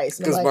chicken and rice.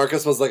 Because like,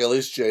 Marcus was like, at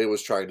least Jay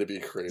was trying to be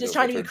creative. Just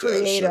trying to be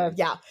creative,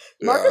 yeah.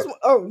 Marcus,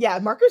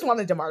 Marcus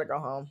wanted Damar to go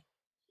home.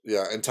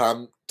 Yeah, and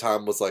Tom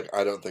was like,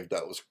 I don't think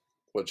that was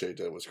what Jay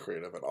did was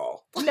creative at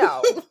all.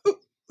 No.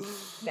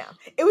 No.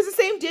 It was the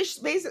same dish,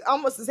 basically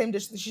almost the same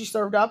dish that she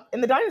served up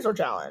in the dinosaur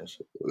challenge.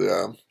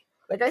 Yeah.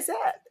 Like I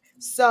said.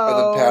 So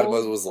and then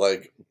Padma was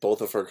like,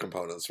 both of her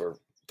components were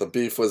the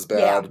beef was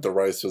bad, the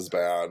rice was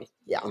bad.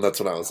 Yeah. And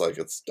that's when I was like,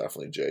 it's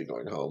definitely Jay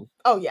going home.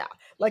 Oh yeah.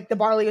 Like the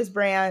barley was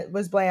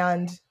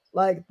bland.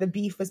 Like the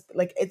beef was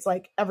like, it's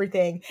like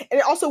everything. And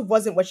it also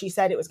wasn't what she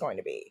said it was going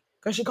to be.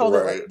 Because she called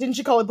it like, didn't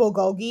she call it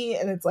bulgogi?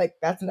 And it's like,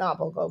 that's not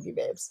bulgogi,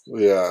 babes.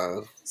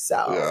 Yeah.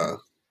 So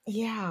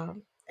yeah.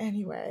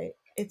 Anyway,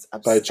 it's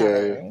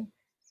upsetting.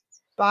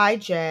 Bye,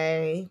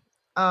 Jay.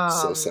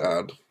 So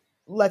sad.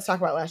 Let's talk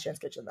about Last Chance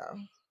Kitchen though.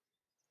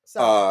 So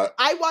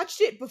I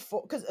watched it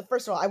before, because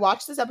first of all, I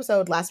watched this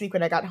episode last week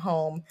when I got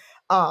home,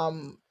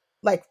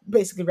 like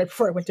basically right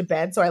before I went to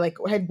bed. So I like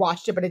had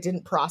watched it, but I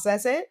didn't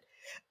process it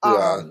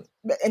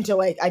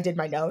until I did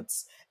my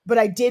notes. But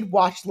I did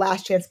watch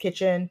Last Chance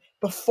Kitchen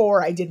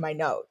before I did my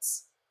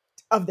notes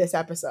of this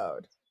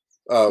episode.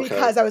 Okay.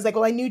 Because I was like,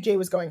 well, I knew Jay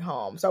was going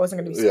home, so I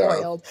wasn't going to be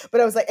spoiled. Yeah.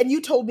 But I was like, and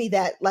you told me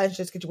that Last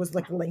Chance Kitchen was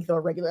like the length of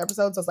a regular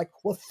episode, so I was like,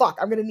 well, fuck,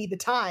 I'm going to need the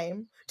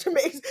time to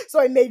make. So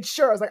I made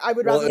sure. I was like, I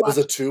would rather. Well, it was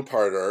a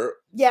 2-parter.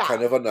 Yeah,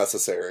 kind of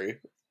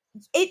unnecessary.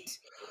 It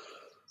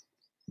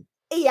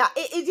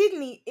didn't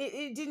need.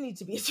 It didn't need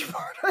to be a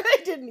 2-parter.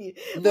 It didn't need.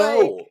 No.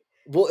 Like,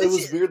 well, it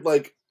was weird.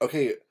 Like,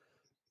 okay,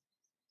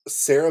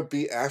 Sarah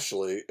beat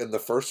Ashley in the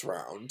first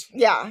round.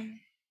 Yeah.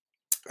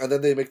 And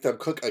then they make them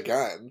cook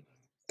again.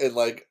 And,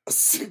 like,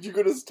 you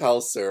could just tell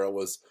Sarah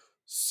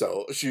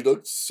she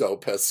looked so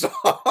pissed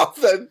off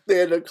that they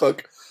had to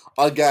cook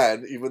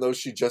again, even though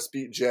she just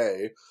beat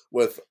Jay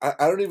with, I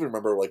don't even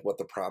remember, like, what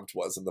the prompt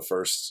was in the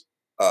first,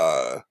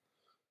 like,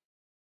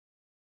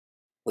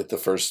 the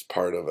first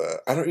part of it.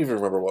 I don't even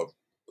remember what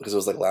because it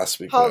was like last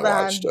week when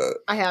I watched it.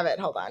 I have it.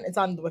 Hold on. It's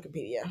on the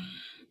Wikipedia.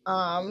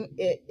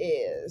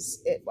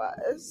 It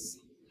was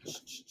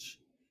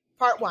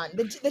part 1.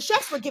 The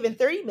chefs were given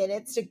 30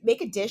 minutes to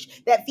make a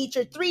dish that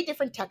featured 3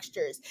 different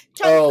textures.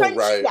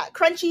 Right. Yeah,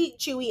 crunchy,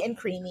 chewy, and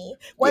creamy.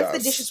 Once the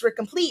dishes were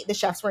complete, the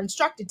chefs were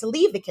instructed to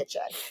leave the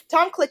kitchen.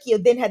 Tom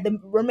Colicchio then had the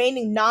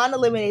remaining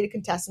non-eliminated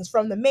contestants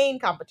from the main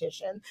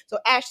competition, so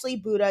Ashley,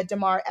 Buddha,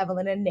 Damar,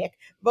 Evelyn, and Nick,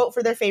 vote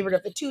for their favorite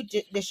of the 2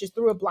 dishes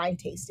through a blind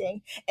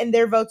tasting, and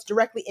their votes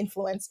directly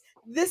influenced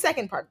the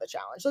second part of the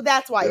challenge. So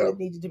that's why it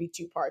needed to be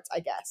 2 parts,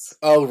 I guess.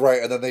 Oh,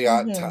 right. And then they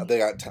got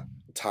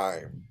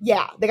time.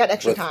 Yeah, they got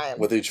extra time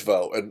with each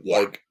vote, and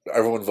like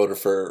everyone voted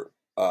for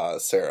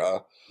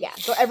Sarah. Yeah,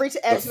 so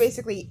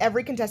basically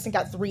every contestant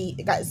got 3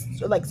 guys.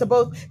 So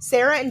both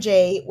Sarah and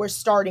Jay were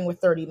starting with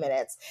 30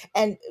 minutes,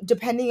 and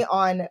depending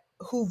on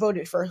who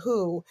voted for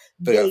who,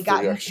 they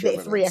got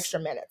 3 extra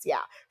minutes.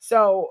 Yeah,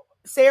 so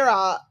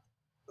Sarah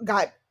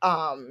got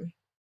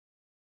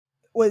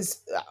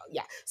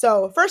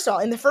So first of all,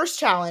 in the first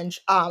challenge,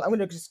 I'm going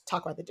to just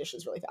talk about the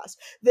dishes really fast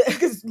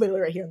because it's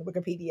literally right here in the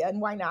Wikipedia, and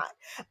why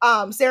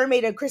not? Sarah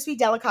made a crispy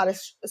delicata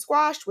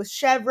squash with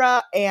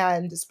chèvre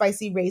and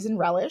spicy raisin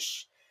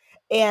relish.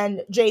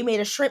 And Jay made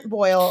a shrimp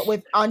boil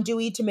with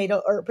andouille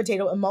tomato or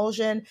potato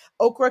emulsion,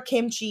 okra,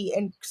 kimchi,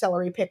 and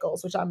celery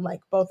pickles, which I'm like,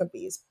 both of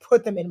these,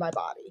 put them in my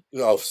body.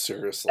 Oh,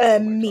 seriously.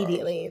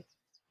 Immediately.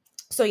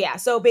 So yeah,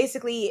 so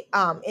basically,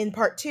 in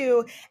part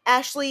 2,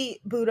 Ashley,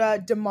 Buddha,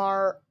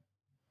 Damar,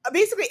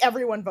 basically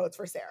everyone votes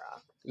for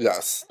Sarah.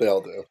 Yes, they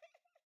all do.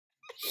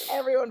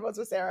 Everyone votes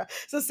for Sarah.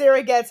 So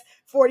Sarah gets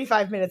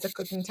 45 minutes of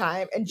cooking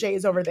time, and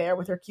Jay's over there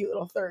with her cute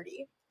little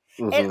 30.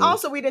 Mm-hmm. And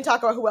also, we didn't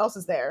talk about who else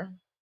is there.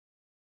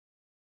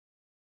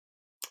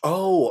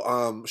 Oh,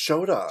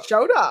 Shota.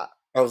 Shota.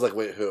 I was like,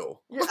 wait, who?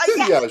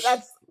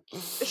 That's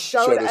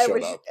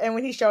Shota. And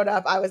when he showed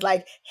up, I was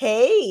like,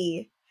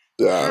 hey.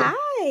 Yeah.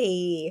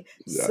 Hi.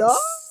 Yes. So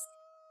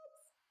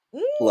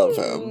love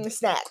him.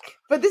 Snack.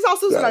 But this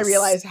also is when I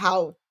realized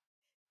how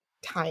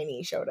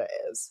tiny Shota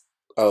is.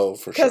 Oh,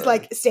 for sure. Because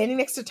like standing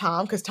next to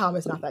Tom, because Tom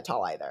is not that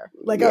tall either.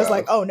 Like I was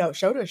like, oh no,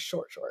 Shota is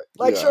short.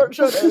 Like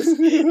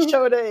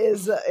Shota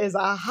is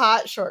a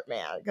hot short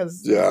man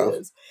because he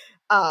is.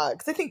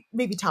 Because I think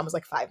maybe Tom was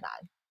like 5'9".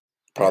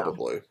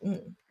 Probably.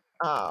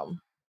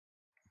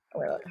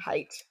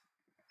 Height.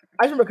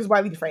 I remember because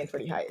Wiley Dufresne's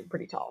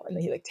pretty tall, and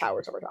then he like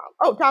towers over Tom.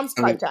 Oh, Tom's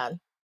 5'10".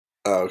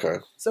 Oh, okay.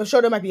 So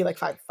Shota might be like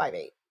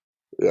 5'8".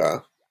 Yeah.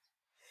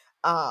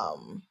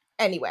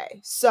 Anyway,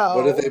 so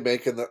what did they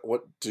make in the?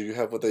 What do you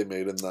have? What they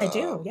made in the? I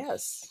do.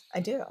 Yes, I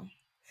do.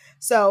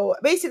 So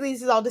basically,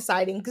 this is all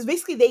deciding because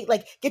basically they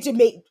like get to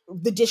make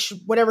the dish,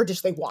 whatever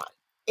dish they want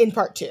in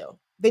part 2.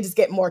 They just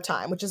get more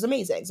time, which is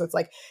amazing. So it's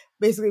like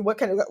basically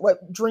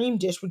what dream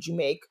dish would you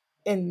make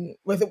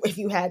if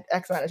you had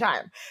X amount of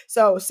time?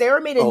 So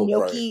Sarah made a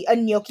gnocchi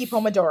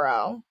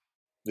pomodoro.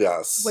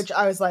 Yes. Which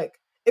I was like,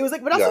 it was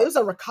like, but also it was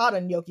a ricotta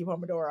gnocchi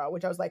pomodoro,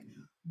 which I was like,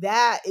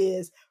 that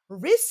is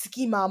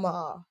risky,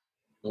 mama.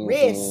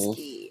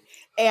 Risky.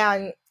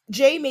 And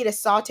Jay made a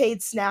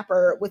sauteed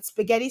snapper with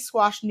spaghetti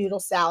squash noodle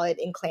salad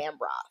and clam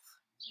broth.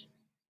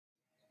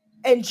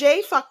 And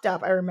Jay fucked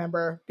up, I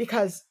remember,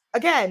 because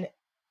again,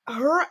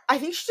 I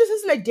think she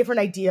just has a different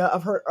idea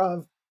of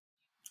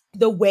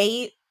the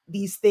way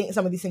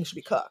some of these things should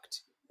be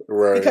cooked.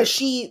 Right. Because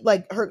she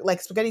her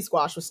spaghetti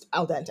squash was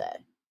al dente.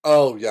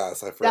 Oh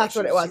yes, I forgot. That's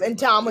what it was. And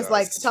Tom was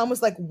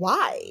like,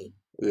 why?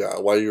 Yeah,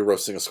 why are you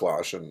roasting a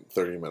squash in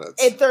 30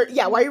 minutes?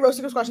 Why are you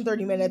roasting a squash in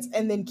 30 minutes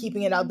and then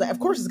keeping it al dente? Of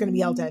course it's going to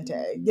be al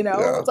dente,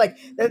 It's like,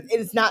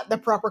 it's not the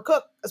proper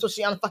cook,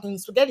 especially on a fucking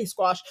spaghetti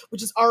squash,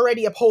 which is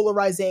already a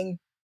polarizing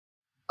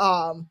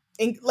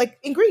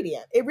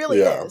ingredient. It really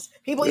is.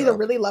 People either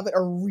really love it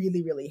or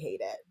really, really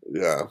hate it.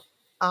 Yeah.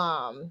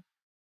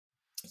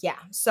 Yeah.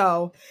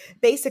 So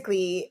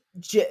basically,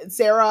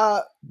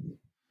 Sarah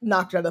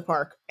knocked it out of the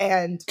park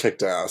and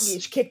kicked ass. She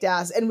kicked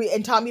ass,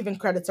 and Tom even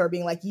credits her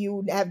being like,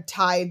 "You have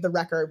tied the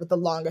record with the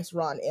longest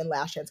run in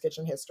Last Chance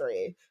Kitchen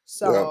history."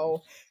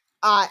 So.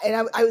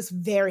 And I was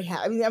very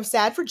happy. I mean, I'm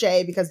sad for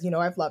Jay because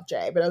I've loved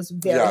Jay, but I was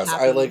very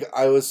happy.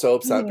 I was so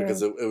upset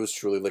because it was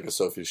truly like a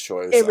Sophie's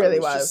choice. It really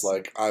was. Just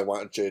like, I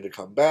want Jay to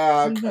come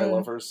back. I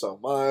love her so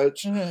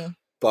much.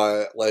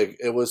 But like,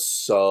 it was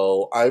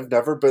so. I've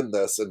never been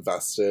this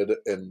invested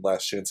in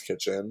Last Chance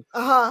Kitchen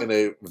in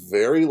a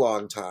very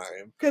long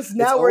time. Because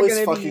now we're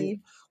gonna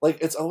be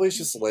like, it's always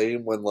just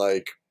lame when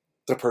like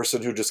the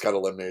person who just got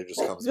eliminated just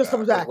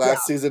comes back. Like,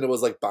 last season it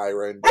was like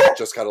Byron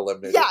just got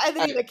eliminated. Yeah, and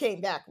then he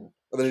came back.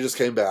 And then he just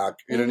came back.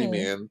 You know what I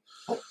mean?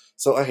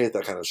 So I hate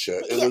that kind of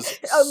shit.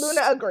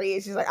 Luna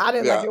agrees. She's like, I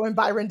didn't like it when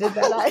Byron did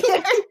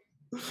that.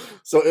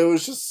 So it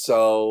was just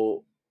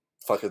so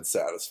fucking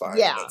satisfying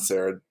that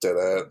Sarah did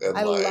it. And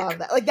I love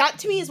that. Like, that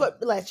to me is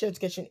what Last Chance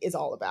Kitchen is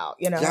all about,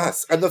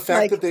 Yes, and the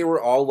fact that they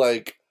were all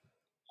like,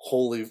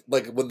 holy,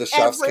 like when the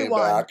chefs came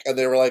back and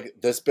they were like,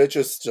 this bitch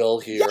is still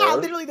here. Yeah,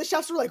 literally the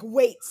chefs were like,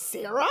 wait,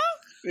 Sarah?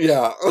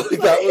 Yeah,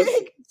 that was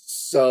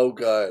so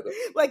good.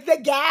 Like the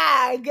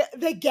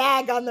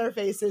gag on their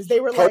faces. They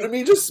were Part of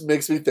me just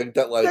makes me think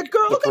that like the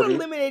girl got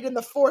eliminated in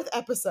the 4th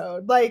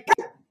episode. Like,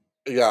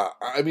 yeah,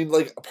 I mean,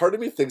 like, part of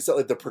me thinks that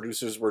like the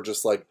producers were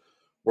just like,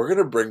 we're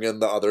gonna bring in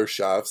the other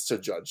chefs to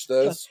judge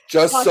this,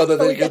 just so that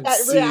they can that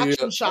see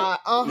reaction shot.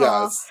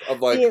 Yes, I'm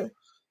like,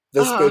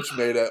 this bitch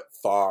made it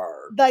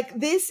far. Like,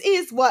 this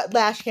is what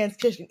Lash Can's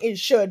Kitchen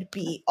should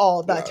be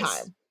all the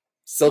time.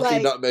 Silky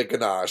like, nutmeg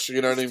ganache,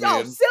 you know what I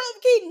mean?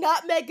 Silky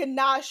nutmeg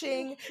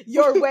ganacheing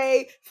your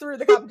way through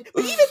the competition.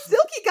 But even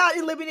Silky got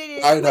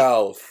eliminated. I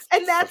know.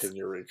 And that's fucking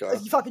Eureka.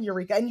 Fucking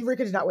Eureka. And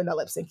Eureka did not win that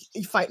lip sync.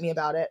 You fight me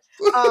about it.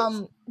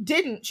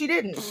 She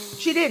didn't.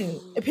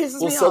 It pisses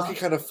me off. Silky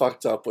kind of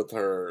fucked up with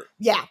her.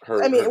 Yeah.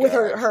 With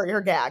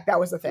her gag. That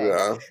was the thing.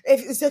 Yeah.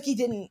 If Silky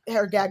didn't,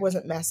 her gag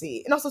wasn't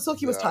messy. And also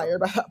Silky was tired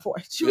by that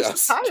point. She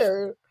was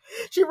tired.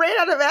 She ran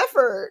out of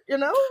effort, you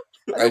know?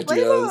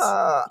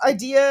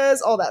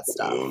 Ideas, all that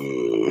stuff.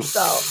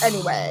 So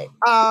anyway,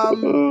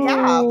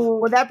 yeah.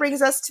 Well, that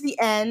brings us to the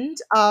end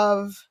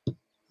of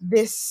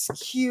this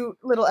cute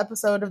little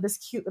episode of this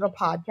cute little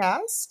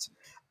podcast.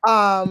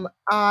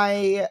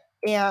 I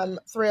am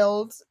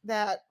thrilled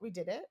that we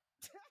did it.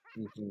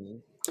 Mm-hmm.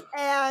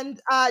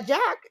 And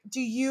Jack, do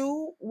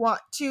you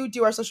want to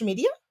do our social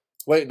media?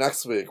 Wait,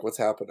 next week, what's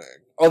happening?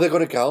 Oh, they go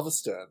to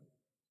Galveston.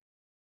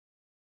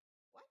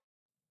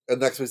 In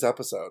next week's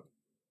episode.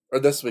 Or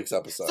this week's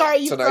episode. Sorry,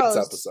 you tonight's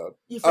froze. episode.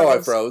 You froze. Oh, I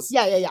froze?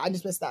 Yeah. I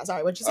just missed that.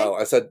 Sorry, what'd you say? Oh,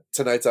 I said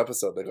tonight's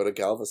episode. They go to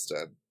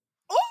Galveston.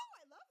 Oh, I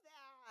love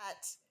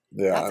that.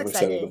 Yeah, I'm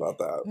excited about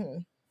that. Mm-hmm.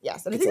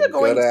 Yes, and I think they're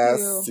going to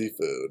good-ass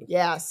seafood.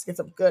 Yes, get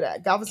some good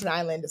at Galveston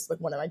Island is like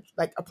one of my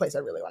a place I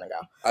really want to go.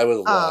 I would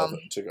love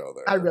to go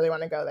there. I really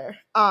want to go there.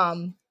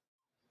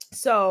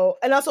 So,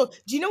 and also,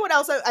 do you know what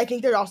else I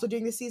think they're also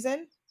doing this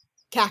season?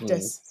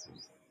 Cactus.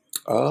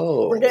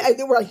 Oh, I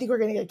think we're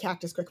gonna get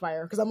Cactus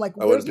Quickfire because I'm like,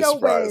 there's no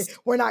way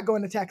we're not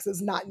going to Texas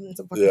not eating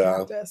some fucking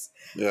cactus.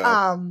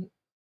 Yeah.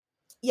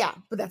 Yeah,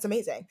 but that's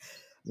amazing.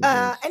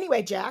 Mm-hmm.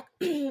 Anyway, Jack,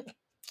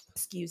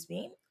 excuse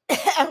me.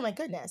 Oh my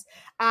goodness,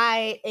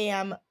 I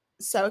am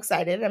so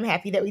excited. I'm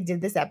happy that we did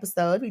this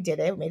episode. We did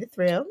it. We made it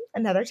through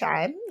another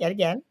time, yet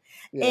again.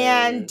 Yay.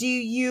 And do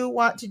you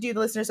want to do the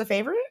listeners a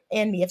favor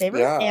and me a favor?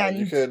 Yeah, and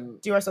you can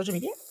do our social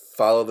media.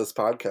 Follow this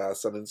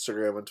podcast on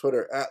Instagram and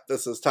Twitter at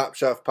This Is Top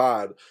Chef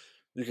Pod.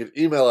 You can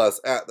email us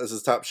at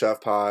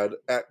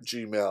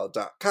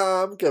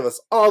thisistopchefpod@gmail.com. Give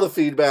us all the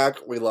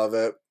feedback. We love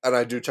it. And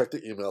I do check the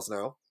emails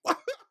now.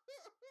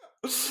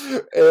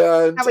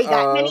 And have we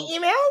gotten any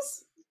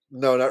emails?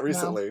 No, not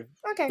recently.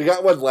 No. Okay. We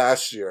got one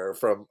last year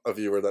from a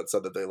viewer that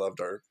said that they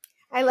loved our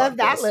I love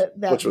podcast,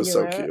 that which was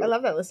viewer. so cute. I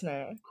love that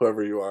listener.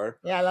 Whoever you are.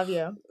 Yeah, I love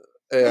you.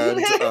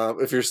 And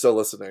if you're still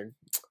listening.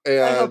 And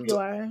I hope you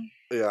are.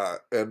 Yeah,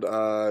 and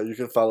you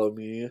can follow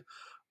me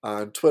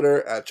on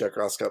Twitter at Jack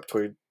Rosscup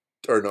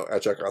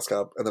at Jack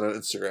Rosscup, and then on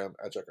Instagram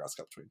at Jack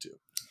Rosscup22.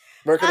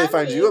 Where can they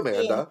find you,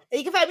 Amanda?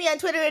 You can find me on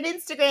Twitter and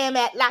Instagram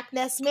at Loch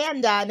Ness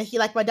Manda. And if you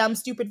like my dumb,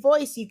 stupid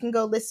voice, you can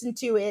go listen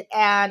to it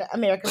at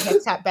America's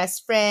Next Top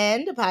Best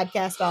Friend, a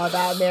podcast all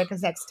about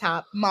America's Next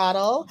Top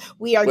Model.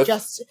 We are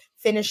just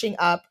finishing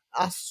up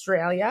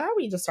Australia.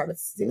 We just started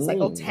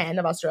cycle 10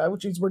 of Australia,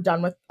 which means we're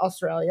done with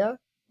Australia,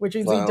 which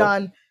means we've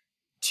done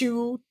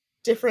 2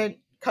 different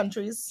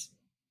countries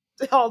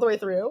all the way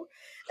through.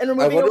 And we're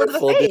moving over to the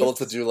we'll be able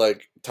to do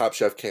like Top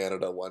Chef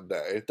Canada one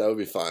day. That would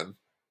be fun.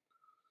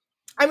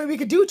 I mean, we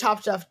could do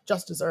Top Chef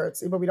Just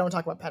Desserts, but we don't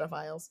talk about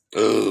pedophiles.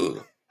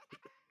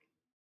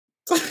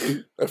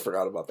 I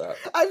forgot about that.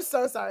 I'm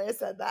so sorry I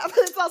said that. But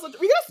it's also,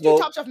 we could also do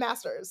Top Chef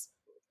Masters,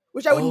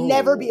 which I would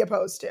never be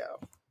opposed to.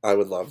 I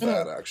would love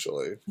that,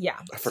 actually. Yeah.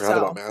 I forgot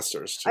about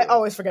Masters, too. I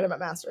always forget about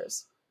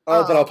Masters.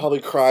 Oh, but I'll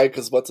probably cry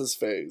because what's his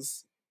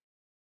face?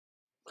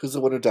 Who's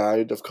the one who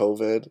died of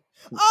COVID?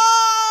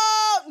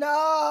 Oh,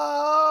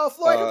 no!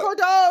 Floyd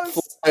Cordos!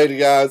 Floyd,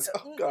 yes.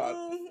 Oh,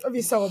 God. I'd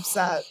be so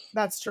upset.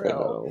 That's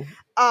true.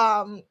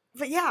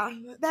 But yeah,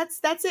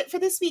 that's it for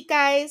this week,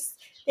 guys.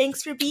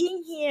 Thanks for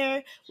being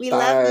here. We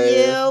love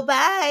you.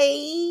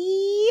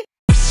 Bye.